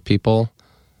connect with people.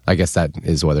 I guess that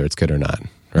is whether it's good or not.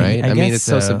 Right? I mean, it's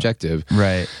so subjective.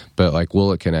 Right. But, like,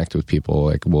 will it connect with people?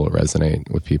 Like, will it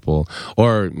resonate with people?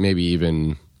 Or maybe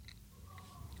even,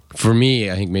 for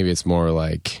me, I think maybe it's more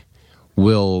like,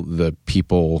 will the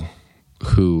people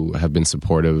who have been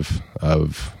supportive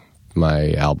of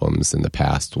my albums in the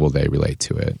past, will they relate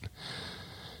to it?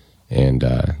 And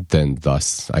then,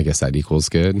 thus, I guess that equals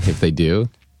good if they do.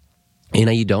 You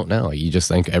know, you don't know. You just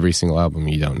think every single album,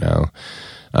 you don't know.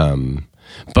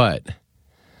 But...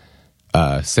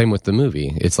 same with the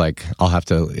movie. It's like I'll have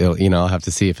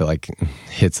to see if it like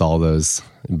hits all those,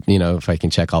 if I can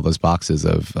check all those boxes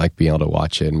of like being able to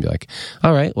watch it and be like,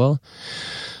 all right, well,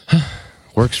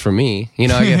 works for me. I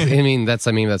guess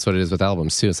I mean that's what it is with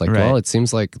albums too. It's like, right. Well, it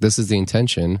seems like this is the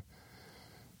intention.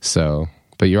 So,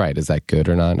 but you're right. Is that good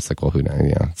or not? It's like, well, who knows?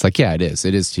 It's like, yeah, it is.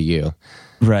 It is to you,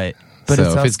 right? But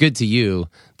so if it's good to you,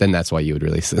 then that's why you would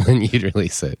release it. Then you'd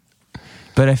release it.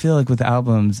 But I feel like with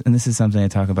albums, and this is something I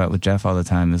talk about with Jeff all the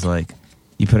time, is like,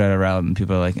 you put out an album and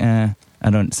people are like, I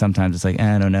don't, sometimes it's like,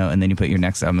 I don't know. And then you put your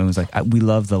next album and it was like, we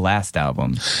love the last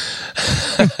album.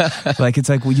 Like, it's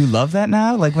like, well, you love that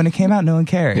now? Like, when it came out, no one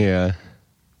cared. Yeah.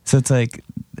 So it's like,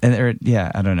 I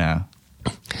don't know.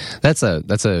 That's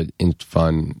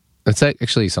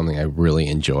actually something I really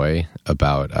enjoy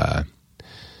about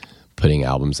putting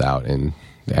albums out and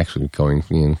actually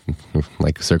going,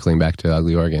 like circling back to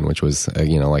Ugly Organ, which was,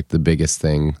 like the biggest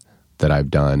thing that I've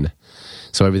done.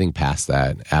 So everything past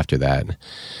that, after that,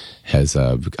 has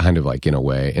kind of like in a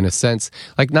way, in a sense,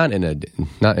 like not in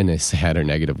a sad or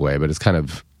negative way, but it's kind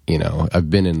of, I've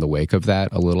been in the wake of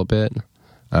that a little bit.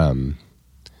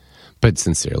 But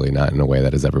sincerely, not in a way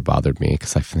that has ever bothered me,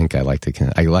 because I think I like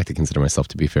to consider myself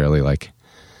to be fairly like,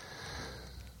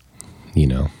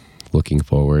 looking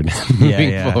forward,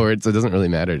 moving forward. So it doesn't really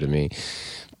matter to me.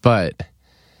 But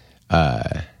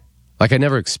like I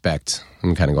never expect.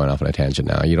 I'm kind of going off on a tangent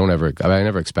now. I never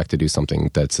expect to do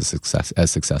something that's as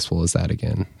successful as that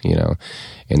again.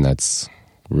 And that's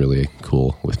really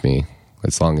cool with me,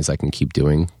 as long as I can keep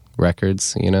doing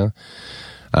records.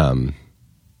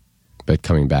 But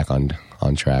coming back on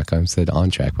track, I said on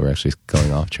track, but we're actually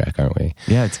going off track, aren't we?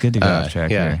 Yeah, it's good to go off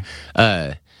track here.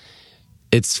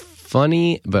 It's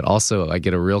funny, but also I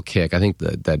get a real kick. I think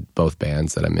that both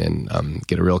bands that I'm in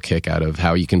get a real kick out of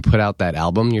how you can put out that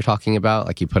album you're talking about.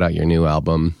 Like you put out your new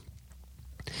album,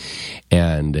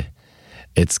 and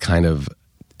it's kind of,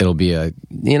 it'll be a,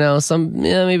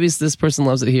 maybe this person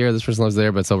loves it here, this person loves it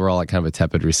there, but it's overall like kind of a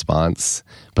tepid response.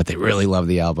 But they really love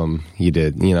the album you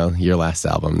did, your last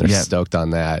album. They're stoked on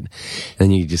that.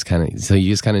 And you just kind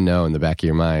of know in the back of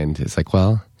your mind, it's like,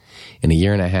 well, in a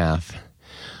year and a half,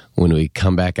 when we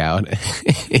come back out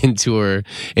and tour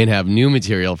and have new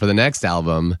material for the next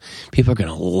album, people are going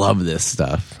to love this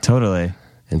stuff. Totally.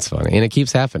 It's funny. And it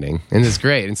keeps happening. And it's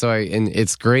great. And so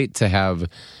it's great to have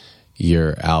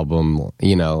your album,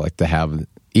 like to have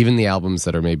even the albums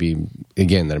that are maybe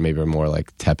more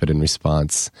like tepid in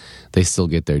response, they still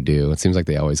get their due. It seems like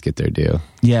they always get their due.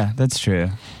 Yeah, that's true.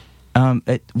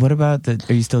 What about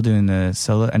are you still doing the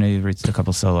solo? I know you've reached a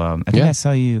couple solo albums. I think I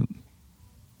saw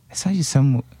you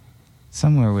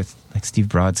somewhere with like Steve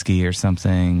Brodsky or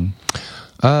something.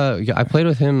 Yeah, I played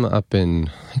with him up in,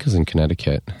 I think it was in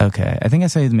Connecticut. Okay. I think I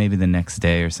saw you maybe the next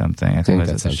day or something. I think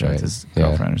it was at the show with his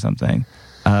girlfriend or something.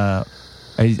 Are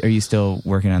you still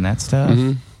working on that stuff?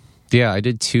 Mm-hmm. Yeah, I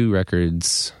did 2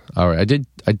 records. Or I did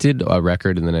a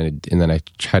record and then I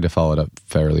tried to follow it up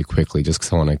fairly quickly just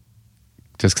because I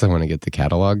want to get the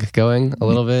catalog going a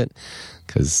little bit,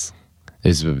 because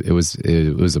it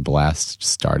was a blast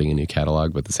starting a new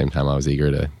catalog, but at the same time I was eager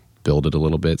to build it a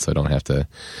little bit so I don't have to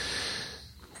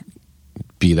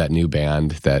be that new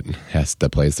band that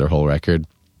plays their whole record,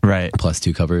 right? Plus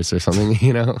 2 covers or something,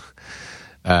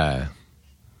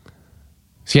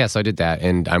 So I did that,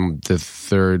 and I'm the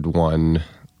third one,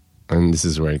 and this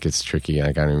is where it gets tricky.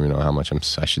 I don't even know how much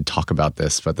I should talk about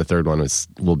this, but the third one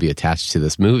will be attached to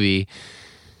this movie,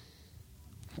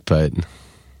 but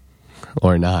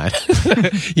or not,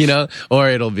 or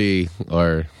it'll be the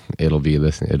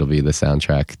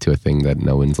soundtrack to a thing that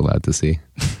no one's allowed to see.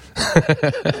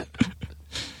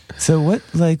 So what,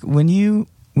 like, when you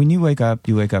when you wake up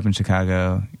in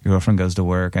Chicago, your girlfriend goes to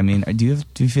work. I mean, do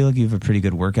you feel like you have a pretty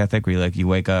good work ethic where you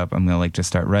wake up, I'm going to like just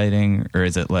start writing? Or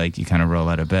is it like you kind of roll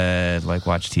out of bed, like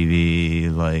watch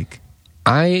TV, like...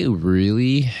 I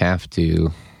really have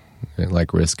to, at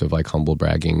like risk of like humble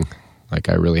bragging, like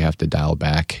I really have to dial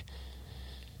back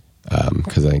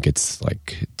because I think it's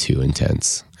like too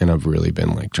intense. And I've really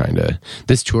been like trying to...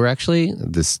 This tour actually,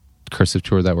 this Cursive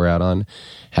tour that we're out on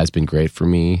has been great for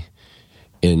me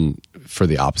for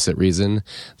the opposite reason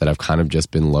that I've kind of just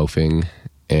been loafing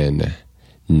and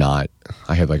not...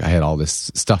 I had all this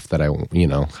stuff that I,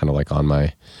 kind of like on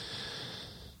my...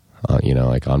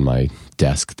 like on my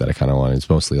desk that I kind of wanted. It's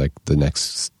mostly like the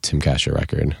next Tim Kasher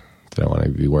record that I want to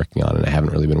be working on, and I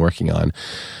haven't really been working on.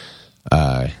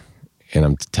 And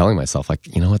I'm telling myself, like,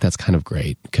 you know what, that's kind of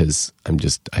great because I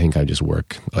think I just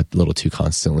work a little too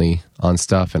constantly on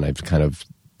stuff, and I've kind of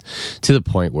to the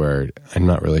point where I'm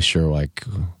not really sure. Like,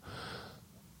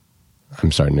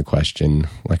 I'm starting to question,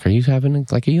 like, are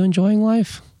you enjoying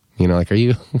life? Like, are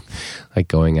you like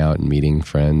going out and meeting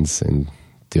friends and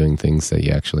doing things that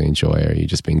you actually enjoy? Or are you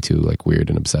just being too like weird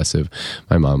and obsessive?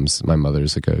 My mother's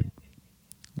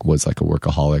was like a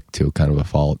workaholic to kind of a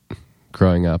fault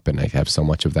growing up, and I have so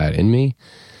much of that in me,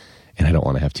 and I don't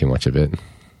want to have too much of it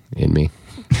in me.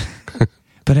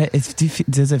 But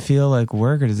does it feel like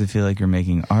work, or does it feel like you're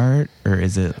making art, or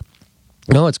is it?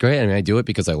 No, it's great. I mean, I do it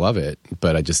because I love it,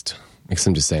 but I'm just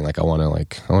saying, like, I want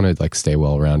to stay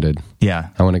well rounded. Yeah,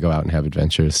 I want to go out and have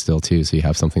adventures still too, so you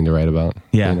have something to write about.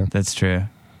 Yeah, That's true.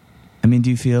 I mean,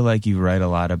 do you feel like you write a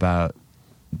lot about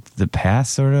the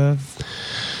past, sort of?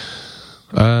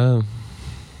 I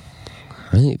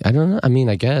don't know. I mean,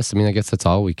 I guess that's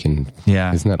all we can.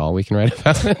 Yeah, isn't that all we can write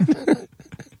about?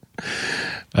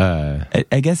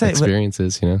 I guess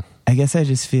experiences, I guess I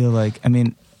just feel like, I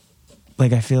mean,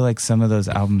 like, I feel like some of those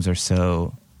albums are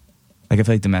so, like, I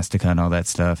feel like Domestica and all that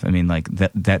stuff. I mean, like,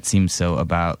 that seems so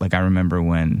about, like, I remember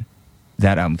when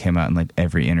that album came out and like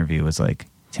every interview was like,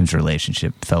 Tim's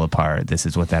relationship fell apart. This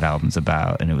is what that album's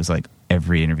about. And it was like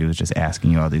every interview was just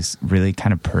asking you all these really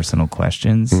kind of personal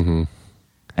questions. Mm-hmm.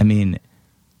 I mean,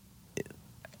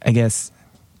 I guess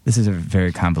this is a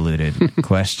very convoluted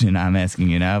question I'm asking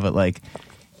you now, but like,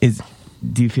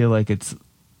 do you feel like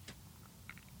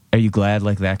are you glad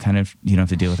like that kind of, you don't have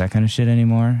to deal with that kind of shit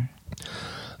anymore?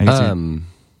 Yeah.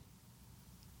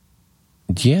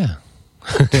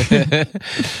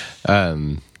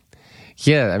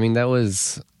 Yeah, I mean, that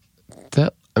was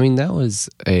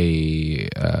a,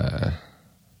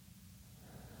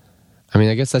 I mean,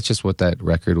 I guess that's just what that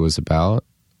record was about.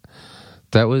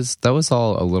 That was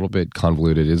all a little bit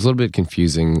convoluted. It was a little bit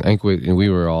confusing. I think we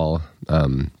were all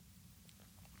kind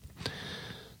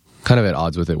of at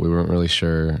odds with it. We weren't really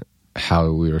sure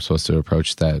how we were supposed to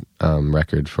approach that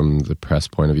record from the press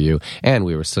point of view. And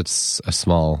we were such a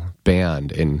small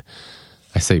band, and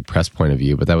I say press point of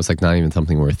view, but that was like not even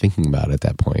something we were thinking about at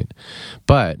that point.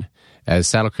 But as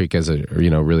Saddle Creek, as a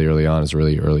really early on, as a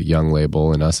really early young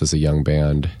label, and us as a young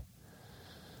band,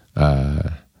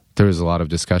 there was a lot of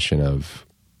discussion of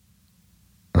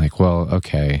like, well,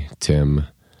 okay, Tim,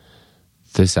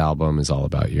 this album is all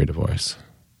about your divorce.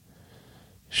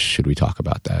 Should we talk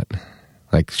about that?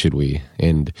 Like, should we?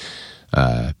 And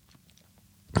our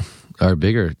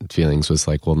bigger feelings was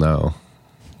like, well, no,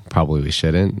 probably we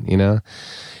shouldn't, and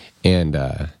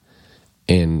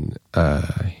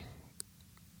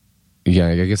yeah,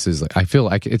 I guess it's like, I feel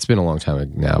like it's been a long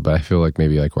time now, but I feel like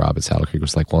maybe like Rob at Saddle Creek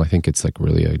was like, well, I think it's like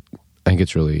really I think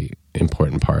it's really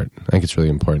important part. I think it's really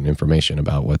important information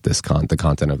about what the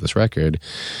content of this record.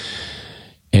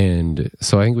 And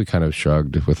so I think we kind of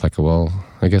shrugged with like, well,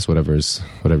 I guess whatever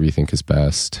you think is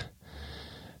best.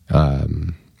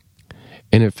 And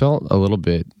it felt a little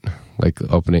bit like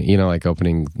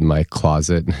opening my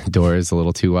closet doors a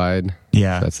little too wide.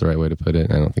 Yeah. If that's the right way to put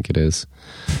it. I don't think it is.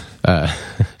 At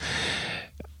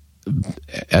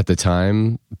the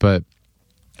time, but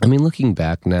I mean, looking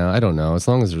back now, I don't know. As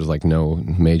long as there was like no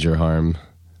major harm.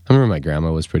 I remember my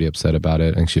grandma was pretty upset about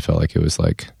it, and she felt like it was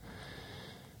like,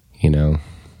 I know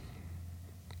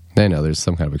there's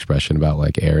some kind of expression about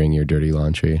like airing your dirty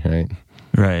laundry, right?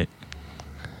 Right.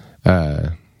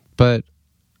 But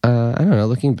I don't know.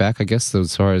 Looking back, I guess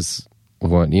as far as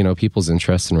what people's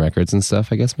interest in records and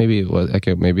stuff, I guess maybe it was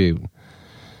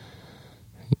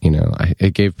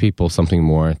it gave people something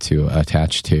more to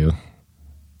attach to.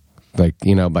 Like,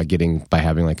 by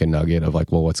having like a nugget of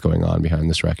like, well, what's going on behind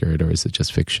this record, or is it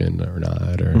just fiction or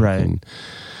not? Or, right.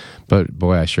 But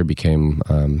boy, I sure became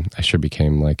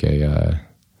like a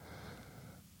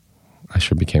I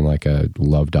sure became like a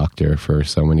love doctor for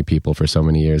so many people for so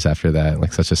many years after that,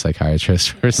 like such a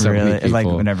psychiatrist for so many people. Like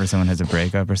whenever someone has a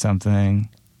breakup or something.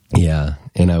 Yeah,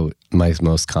 and my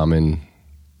most common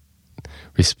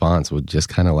response would just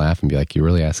kind of laugh and be like, "You're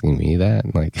really asking me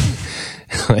that?" Like,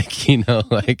 like,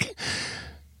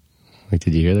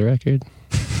 did you hear the record?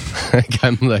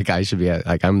 Like, I should be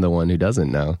like, I'm the one who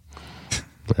doesn't know.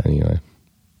 Anyway.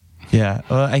 Yeah.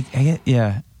 Well, I get.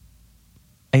 Yeah.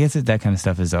 I guess that kind of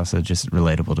stuff is also just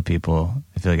relatable to people.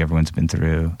 I feel like everyone's been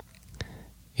through.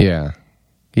 Yeah.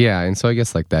 Yeah. And so I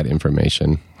guess like that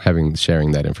information,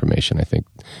 sharing that information, I think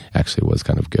actually was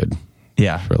kind of good.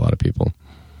 Yeah. For a lot of people.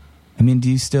 I mean, do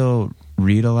you still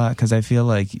read a lot? Because I feel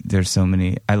like there's so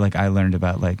many. I learned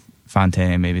about like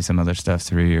Fontaine, maybe some other stuff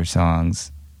through your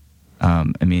songs. I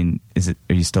mean,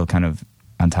 are you still kind of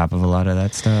on top of a lot of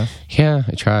that stuff? Yeah,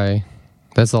 I try.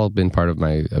 That's all been part of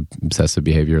my obsessive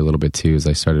behavior a little bit too, as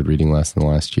I started reading less in the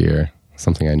last year,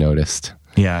 something I noticed.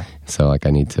 Yeah. So like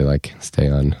I need to like stay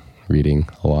on reading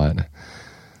a lot.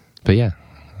 But yeah,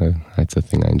 that's a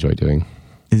thing I enjoy doing.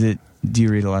 Do you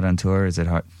read a lot on tour? Is it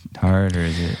hard or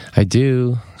is it? I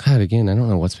do. God, again, I don't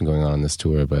know what's been going on this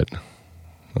tour, but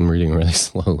I'm reading really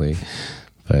slowly.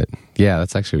 But yeah,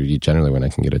 that's actually generally when I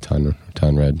can get a ton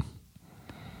read.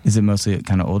 Is it mostly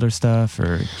kind of older stuff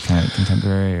or kind of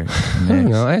contemporary? Or I don't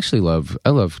know. I actually love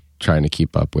trying to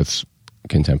keep up with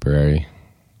contemporary.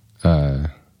 I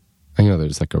know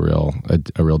there's like a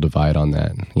real divide on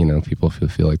that. You know, people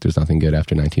feel like there's nothing good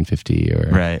after 1950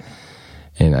 or right.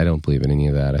 And I don't believe in any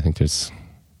of that. I think there's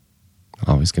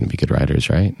always going to be good writers,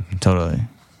 right? Totally.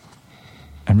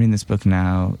 I'm reading this book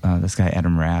now. This guy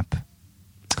Adam Rapp.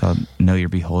 It's called Know Your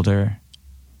Beholder.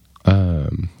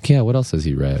 Yeah, what else has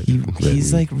he read?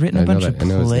 He's like written a bunch of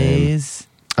plays.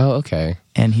 Oh, okay.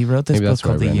 And he wrote this Maybe book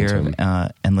called The Year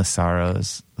of Endless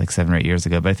Sorrows like 7 or 8 years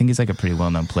ago. But I think he's like a pretty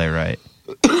well-known playwright.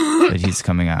 But he's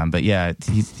coming on. But yeah,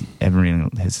 I've been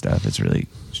reading his stuff. It's really,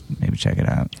 maybe check it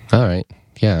out. All right.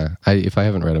 Yeah. If I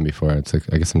haven't read him before, it's like,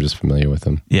 I guess I'm just familiar with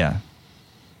him. Yeah.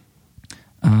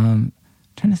 Trying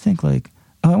to think like,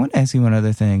 I want to ask you one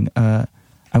other thing. I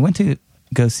went to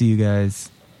go see you guys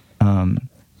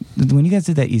when you guys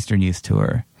did that Eastern Youth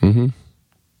tour. Mm-hmm.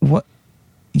 What,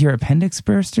 your appendix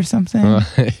burst or something?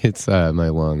 It's my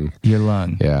lung. Your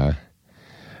lung. Yeah.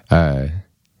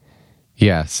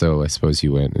 Yeah, so I suppose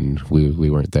you went and we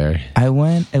weren't there. I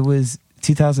went, it was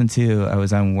 2002. I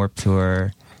was on Warped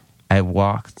Tour. I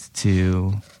walked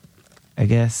to, I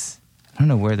guess, I don't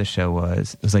know where the show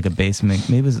was. It was like a basement.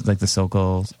 Maybe it was like the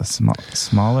Sokol,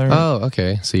 smaller. Oh,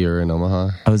 okay. So you were in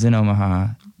Omaha? I was in Omaha.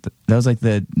 That was like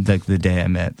the day I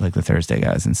met like the Thursday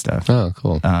guys and stuff. Oh,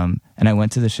 cool. And I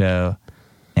went to the show,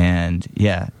 and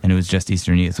yeah, and it was just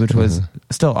Eastern Youth, which was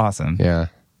still awesome. Yeah,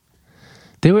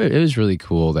 it was really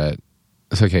cool. That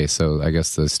okay. So I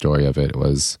guess the story of it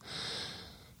was,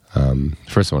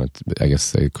 first I want to, I guess,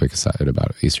 say a quick aside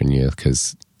about Eastern Youth,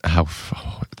 because how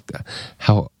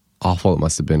awful it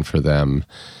must have been for them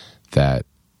that,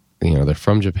 you know, they're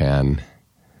from Japan.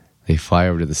 They fly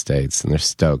over to the States and they're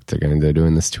stoked. They're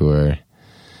doing this tour.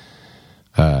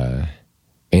 And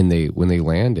when they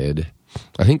landed,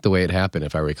 I think the way it happened,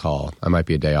 if I recall, I might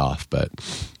be a day off, but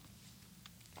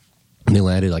they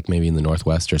landed like maybe in the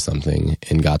Northwest or something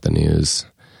and got the news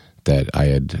that I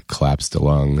had collapsed a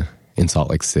lung in Salt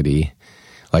Lake City,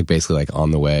 like basically like on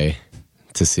the way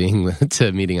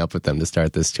to meeting up with them to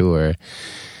start this tour.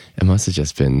 It must have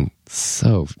just been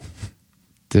so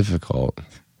difficult.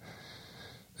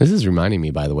 This is reminding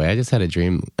me, by the way, I just had a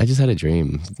dream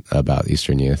about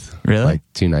Eastern Youth. Really? Like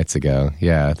 2 nights ago.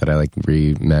 Yeah, that I like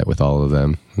met with all of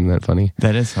them. Isn't that funny?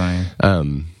 That is funny.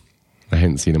 I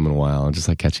hadn't seen them in a while. I'm just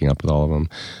like catching up with all of them.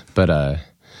 But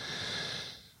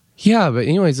yeah, but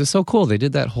anyways, it's so cool. They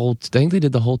did I think they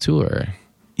did the whole tour.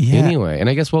 Yeah. Anyway, and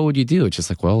I guess what would you do? It's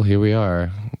just like, well, here we are,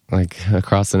 like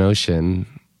across an ocean.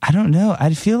 I don't know.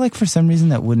 I feel like for some reason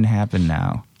that wouldn't happen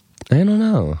now. I don't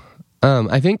know.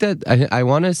 I think that I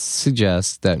want to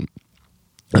suggest that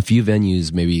a few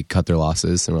venues maybe cut their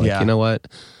losses and were like, you know what,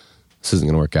 this isn't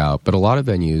going to work out. But a lot of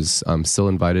venues still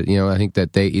invited. You know, I think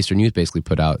that Eastern Youth basically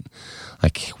put out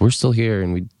like, we're still here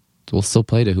and we'll still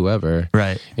play to whoever.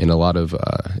 Right. And a lot of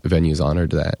venues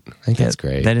honored that. I think that's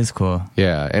great. That is cool.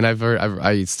 Yeah, and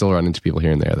I still run into people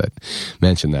here and there that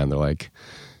mention that, and they're like,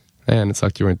 man, it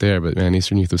sucked you weren't there, but man,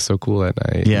 Eastern Youth was so cool that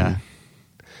night. Yeah.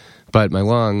 But my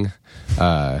lung,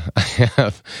 I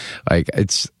have like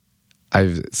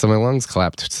so my lungs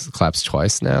collapsed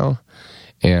twice now,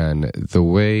 and the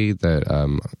way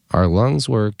that our lungs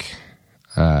work,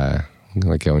 I'm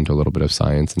gonna go into a little bit of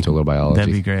science, into a little biology.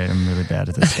 That'd be great. I'm really bad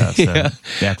at this stuff. So yeah,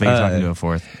 I think you're talking to a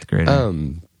fourth grade.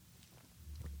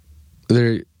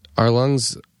 our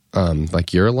lungs,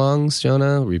 like your lungs,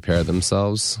 Jonah, repair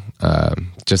themselves,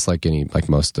 just like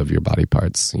most of your body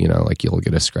parts. Like you'll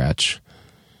get a scratch,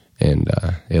 and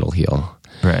it'll heal.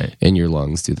 Right. And your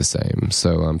lungs do the same.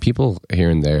 So people here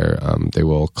and there, they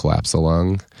will collapse a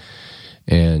lung,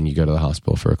 and you go to the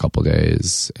hospital for a couple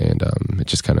days, and it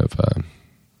just kind of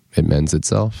it mends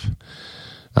itself.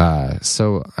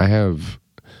 So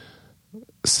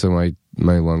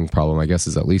my lung problem, I guess,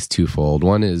 is at least twofold.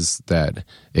 One is that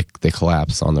they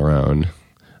collapse on their own.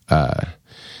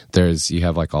 You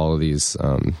have like all of these,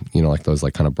 like those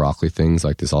like kind of broccoli things,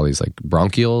 like all these like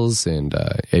bronchioles and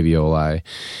alveoli.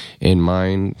 In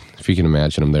mine, if you can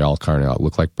imagine them, they all kind of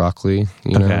look like broccoli.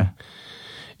 Okay.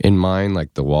 In mine,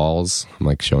 like the walls, I'm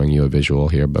like showing you a visual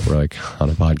here, but we're like on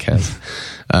a podcast.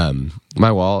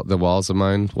 The walls of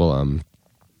mine,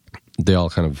 they all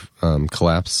kind of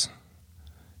collapse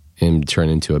and turn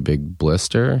into a big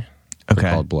blister. Okay.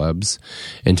 They're called blebs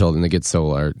until they get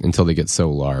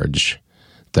so large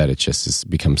that it just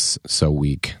becomes so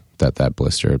weak that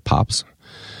blister pops.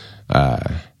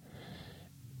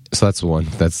 So that's one.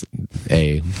 That's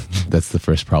the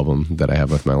first problem that I have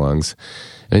with my lungs.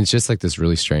 And it's just like this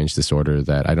really strange disorder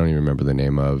that I don't even remember the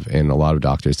name of, and a lot of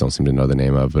doctors don't seem to know the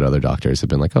name of, but other doctors have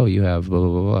been like, oh, you have blah, blah,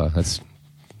 blah, blah. That's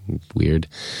weird.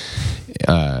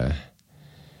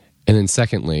 And then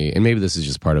secondly, and maybe this is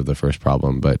just part of the first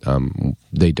problem, but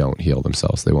they don't heal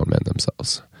themselves. They won't mend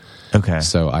themselves. Okay.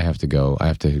 So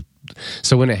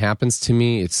so when it happens to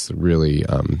me, it's really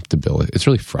it's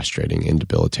really frustrating and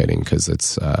debilitating because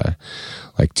it's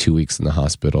like 2 weeks in the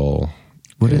hospital.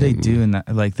 What do they do in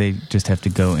that? Like they just have to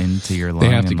go into your lung? They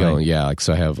have to go,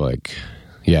 so I have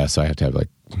to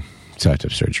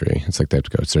have surgery. It's like they have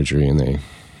to go to surgery, and they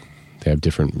have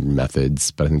different methods,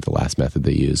 but I think the last method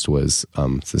they used was,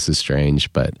 this is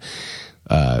strange, but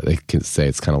they can say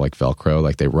it's kind of like Velcro,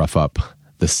 like they rough up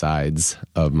the sides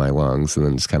of my lungs and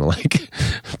then just kind of like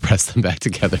press them back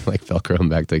together, like Velcro them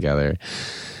back together.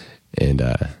 And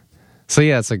so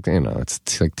yeah, it's like,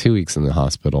 it's like 2 weeks in the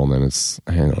hospital, and then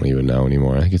I don't even know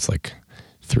anymore. I think it's like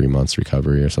 3 months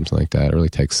recovery or something like that. It really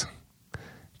takes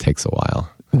a while.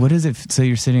 What is it? So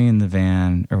you're sitting in the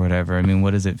van or whatever. I mean,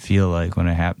 what does it feel like when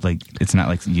it happens? Like, it's not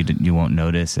like you won't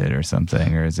notice it or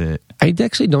something, or is it? I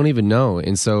actually don't even know.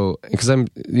 And so, because I'm,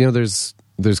 there's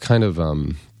kind of,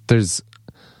 there's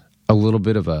a little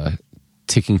bit of a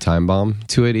ticking time bomb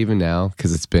to it even now,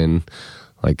 because it's been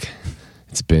like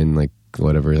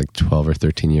whatever, like 12 or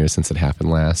 13 years since it happened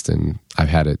last, and I've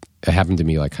had it happened to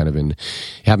me like it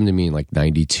happened to me in like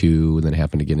 92, and then it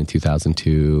happened again in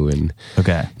 2002, and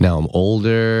okay, now I'm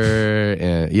older,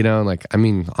 and like, I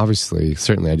mean, obviously,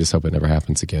 certainly I just hope it never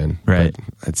happens again, right?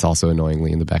 But it's also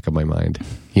annoyingly in the back of my mind,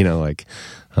 like,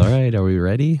 all right, are we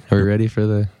ready for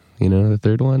the the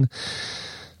third one?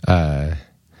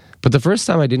 But the first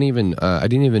time I didn't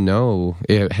even know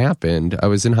it happened. I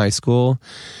was in high school,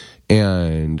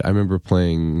 and I remember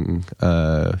playing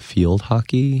field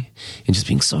hockey and just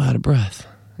being so out of breath.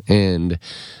 And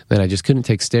then I just couldn't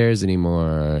take stairs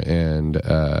anymore. And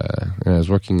I was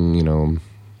working,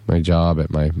 my job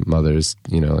at my mother's,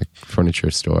 like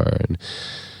furniture store. And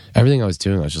everything I was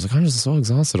doing, I was just like, I'm just so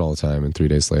exhausted all the time. And 3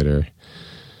 days later,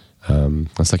 I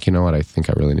was like, you know what? I think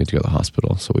I really need to go to the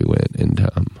hospital. So we went, and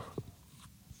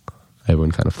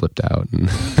everyone kind of flipped out, and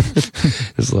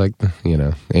it's like,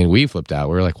 and we flipped out.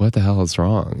 We were like, what the hell is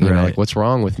wrong? Like, what's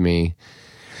wrong with me?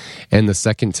 And the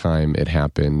second time it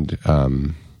happened,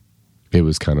 it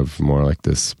was kind of more like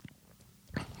this.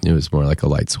 It was more like a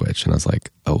light switch, and I was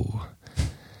like, oh,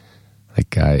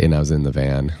 and I was in the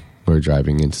van. We were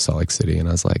driving into Salt Lake City, and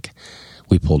I was like,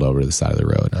 we pulled over to the side of the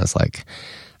road, and I was like,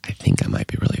 I think I might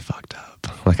be really fucked up.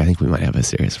 Like, I think we might have a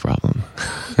serious problem.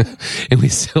 And we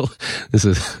still did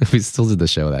the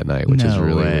show that night, which was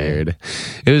really weird.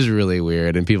 It was really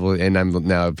weird. And people kind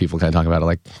of talk about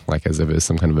it like as if it was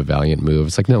some kind of a valiant move.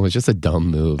 It's like, no, it's just a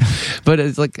dumb move. But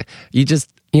it's like, you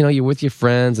just, you're with your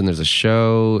friends and there's a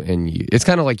show, and it's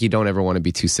kind of like you don't ever want to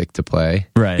be too sick to play.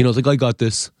 Right. It's like, I got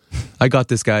this,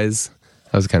 guys.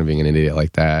 I was kind of being an idiot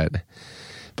like that.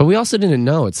 But we also didn't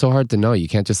know. It's so hard to know. You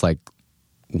can't just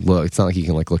look. It's not like you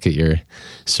can look at your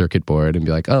circuit board and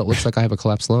be like, oh, it looks like I have a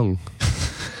collapsed lung.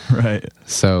 Right.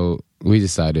 So we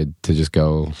decided to just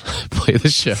go play the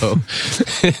show,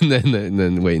 and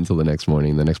then wait until the next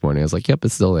morning. The next morning I was like, yep,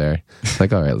 it's still there.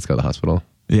 Like, all right, let's go to the hospital.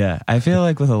 Yeah, I feel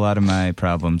like with a lot of my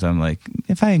problems, I'm like,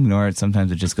 if I ignore it,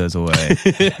 sometimes it just goes away.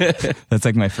 That's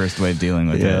like my first way of dealing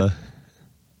with it.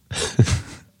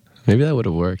 Maybe that would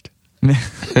have worked.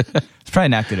 It's probably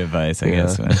not good advice, I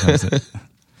guess. When it comes to,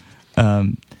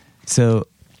 so,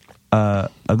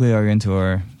 Ugly Organ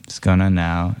Tour is going on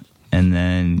now. and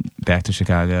then back to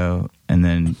Chicago, and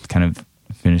then kind of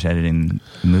finish editing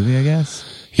the movie, I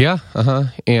guess. Yeah,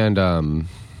 and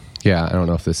yeah, I don't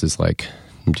know if this is like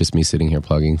just me sitting here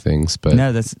plugging things, but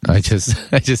no, that's I just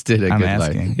did a I'm Good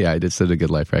asking. Life. Yeah, I just did a Good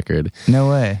Life record. No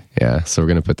way. Yeah, so we're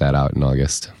gonna put that out in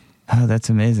August. Oh, that's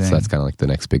amazing. So that's kind of like the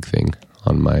next big thing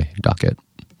on my docket.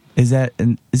 Is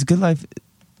Good Life?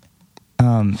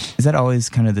 Is that always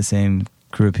kind of the same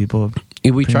crew of people?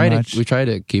 We try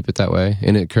to keep it that way,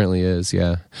 and it currently is.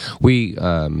 Yeah, we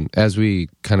as we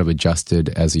kind of adjusted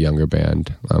as a younger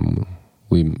band,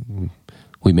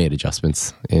 we made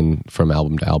adjustments from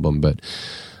album to album, but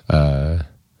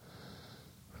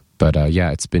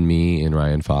yeah, it's been me and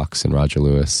Ryan Fox and Roger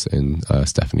Lewis and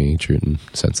Stephanie Truton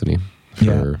Sensony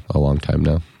for a long time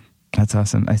now. That's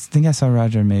awesome. I think I saw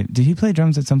Roger. Did he play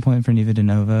drums at some point for Neva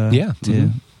Denova? Yeah, too.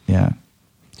 Mm-hmm. Yeah,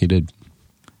 he did.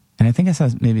 And I think I saw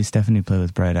maybe Stephanie play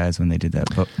with Bright Eyes when they did that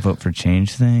Vote for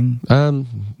Change thing.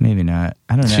 Maybe not.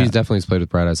 I don't know. She's definitely played with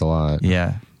Bright Eyes a lot.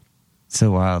 Yeah. It's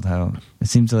so wild how it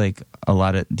seems like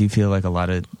do you feel like a lot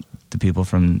of the people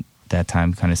from that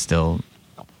time kind of still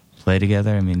play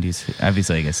together? I mean,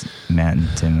 obviously, I guess Matt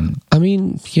and Tim. I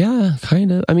mean, yeah,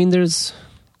 kind of. I mean,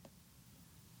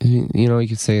 you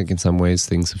could say like in some ways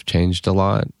things have changed a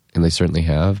lot, and they certainly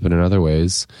have, but in other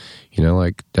ways,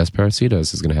 like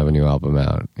Desperacidos is going to have a new album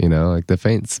out, like the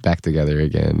Faint's back together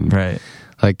again. Right.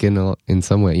 Like in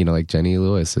some way, like Jenny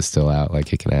Lewis is still out, like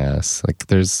kicking ass. Like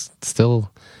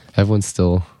everyone's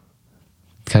still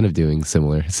kind of doing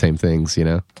same things,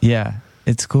 Yeah,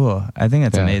 it's cool. I think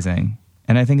that's amazing.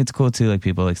 And I think it's cool too, like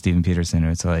people like Steven Peterson,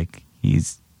 where it's like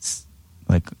he's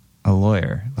like a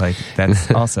lawyer. Like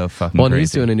that's also fucking well, and crazy.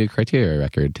 he's doing a new Criteria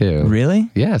record too. Really?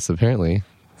 Yes, apparently.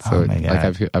 So oh my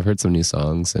God. like I've heard some new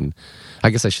songs, and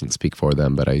I guess I shouldn't speak for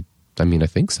them, but I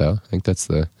think so. I think that's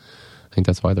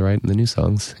why they're writing the new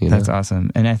songs. That's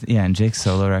awesome. And and Jake's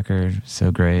solo record,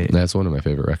 so great. That's one of my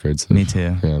favorite records. Me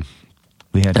too. Yeah.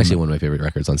 We had actually one of my favorite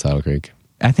records on Saddle Creek.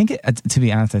 I think, to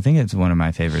be honest, I think it's one of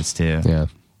my favorites too. Yeah.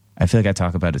 I feel like I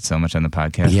talk about it so much on the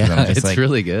podcast. Yeah, I'm just it's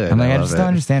really good. I'm like, I just don't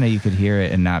understand how you could hear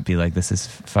it and not be like, this is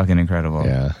fucking incredible.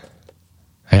 Yeah.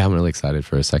 Hey, I'm really excited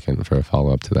for a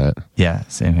follow-up to that. Yeah,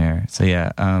 same here. So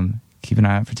yeah, keep an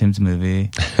eye out for Tim's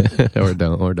movie. or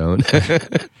don't.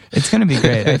 It's going to be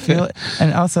great. I feel,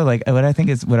 and also like what I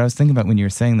was thinking about when you were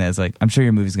saying that is like, I'm sure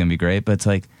your movie's going to be great, but it's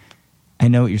like, I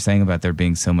know what you're saying about there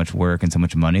being so much work and so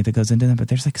much money that goes into them, but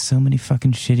there's like so many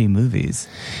fucking shitty movies.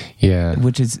 Yeah.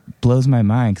 Which blows my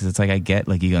mind, because it's like I get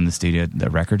like you go in the studio,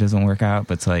 the record doesn't work out,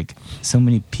 but it's like so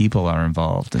many people are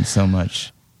involved and so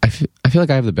much. I feel like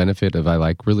I have the benefit of I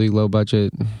like really low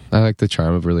budget. I like the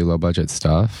charm of really low budget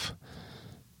stuff.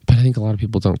 But I think a lot of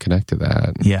people don't connect to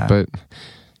that. Yeah. But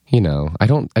I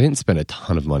didn't spend a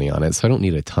ton of money on it, so I don't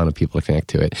need a ton of people to connect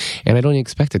to it. And I don't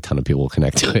expect a ton of people to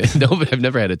connect to it. No, but I've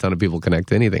never had a ton of people connect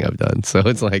to anything I've done. So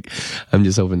it's like, I'm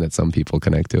just hoping that some people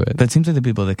connect to it. But it seems like the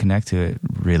people that connect to it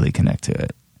really connect to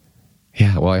it.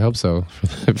 Yeah, well, I hope so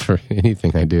for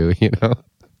anything I do,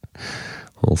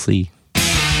 We'll see.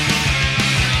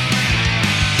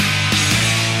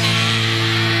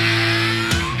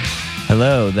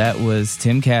 Hello, that was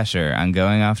Tim Kasher on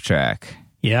Going Off Track.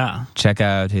 Yeah. Check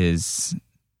out his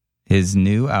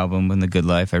new album, When the Good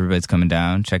Life, Everybody's Coming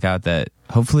Down. Check out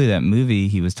hopefully that movie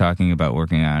he was talking about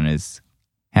working on is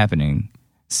happening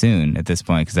soon at this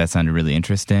point, because that sounded really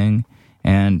interesting.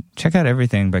 And check out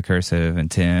everything by Cursive and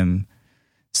Tim,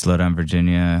 Slow Down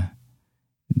Virginia.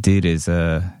 Dude he's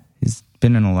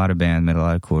been in a lot of bands, made a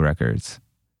lot of cool records.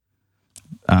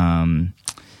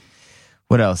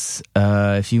 What else?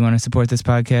 If you want to support this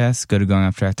podcast, go to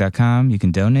goingofftrack.com. You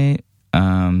can donate.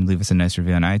 Leave us a nice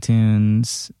review on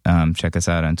iTunes. Check us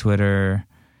out on Twitter.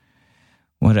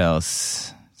 What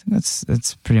else?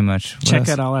 That's pretty much. Check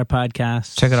out all our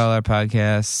podcasts. Check out all our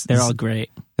podcasts. They're all great.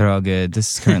 They're all good.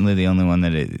 This is currently the only one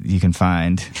that you can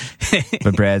find.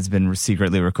 But Brad's been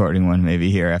secretly recording one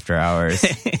maybe here after hours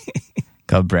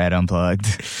called Brad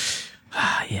Unplugged.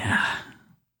 Yeah.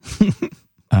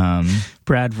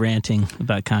 Brad ranting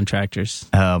about contractors.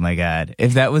 Oh my God.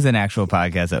 If that was an actual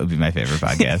podcast, that would be my favorite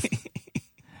podcast.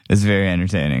 It's very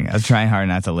entertaining. I was trying hard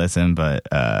not to listen, but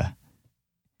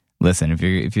listen, if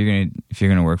you're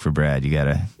gonna work for Brad, you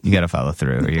gotta follow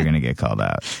through, or you're gonna get called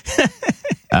out.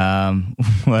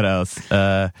 What else?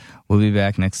 We'll be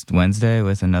back next Wednesday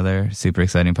with another super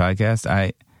exciting podcast.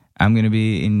 I'm gonna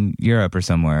be in Europe or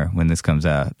somewhere when this comes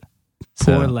out.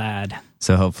 Poor lad.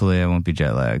 So hopefully I won't be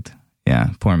jet lagged.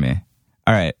 Yeah, poor me.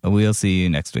 All right, we'll see you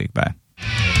next week. Bye.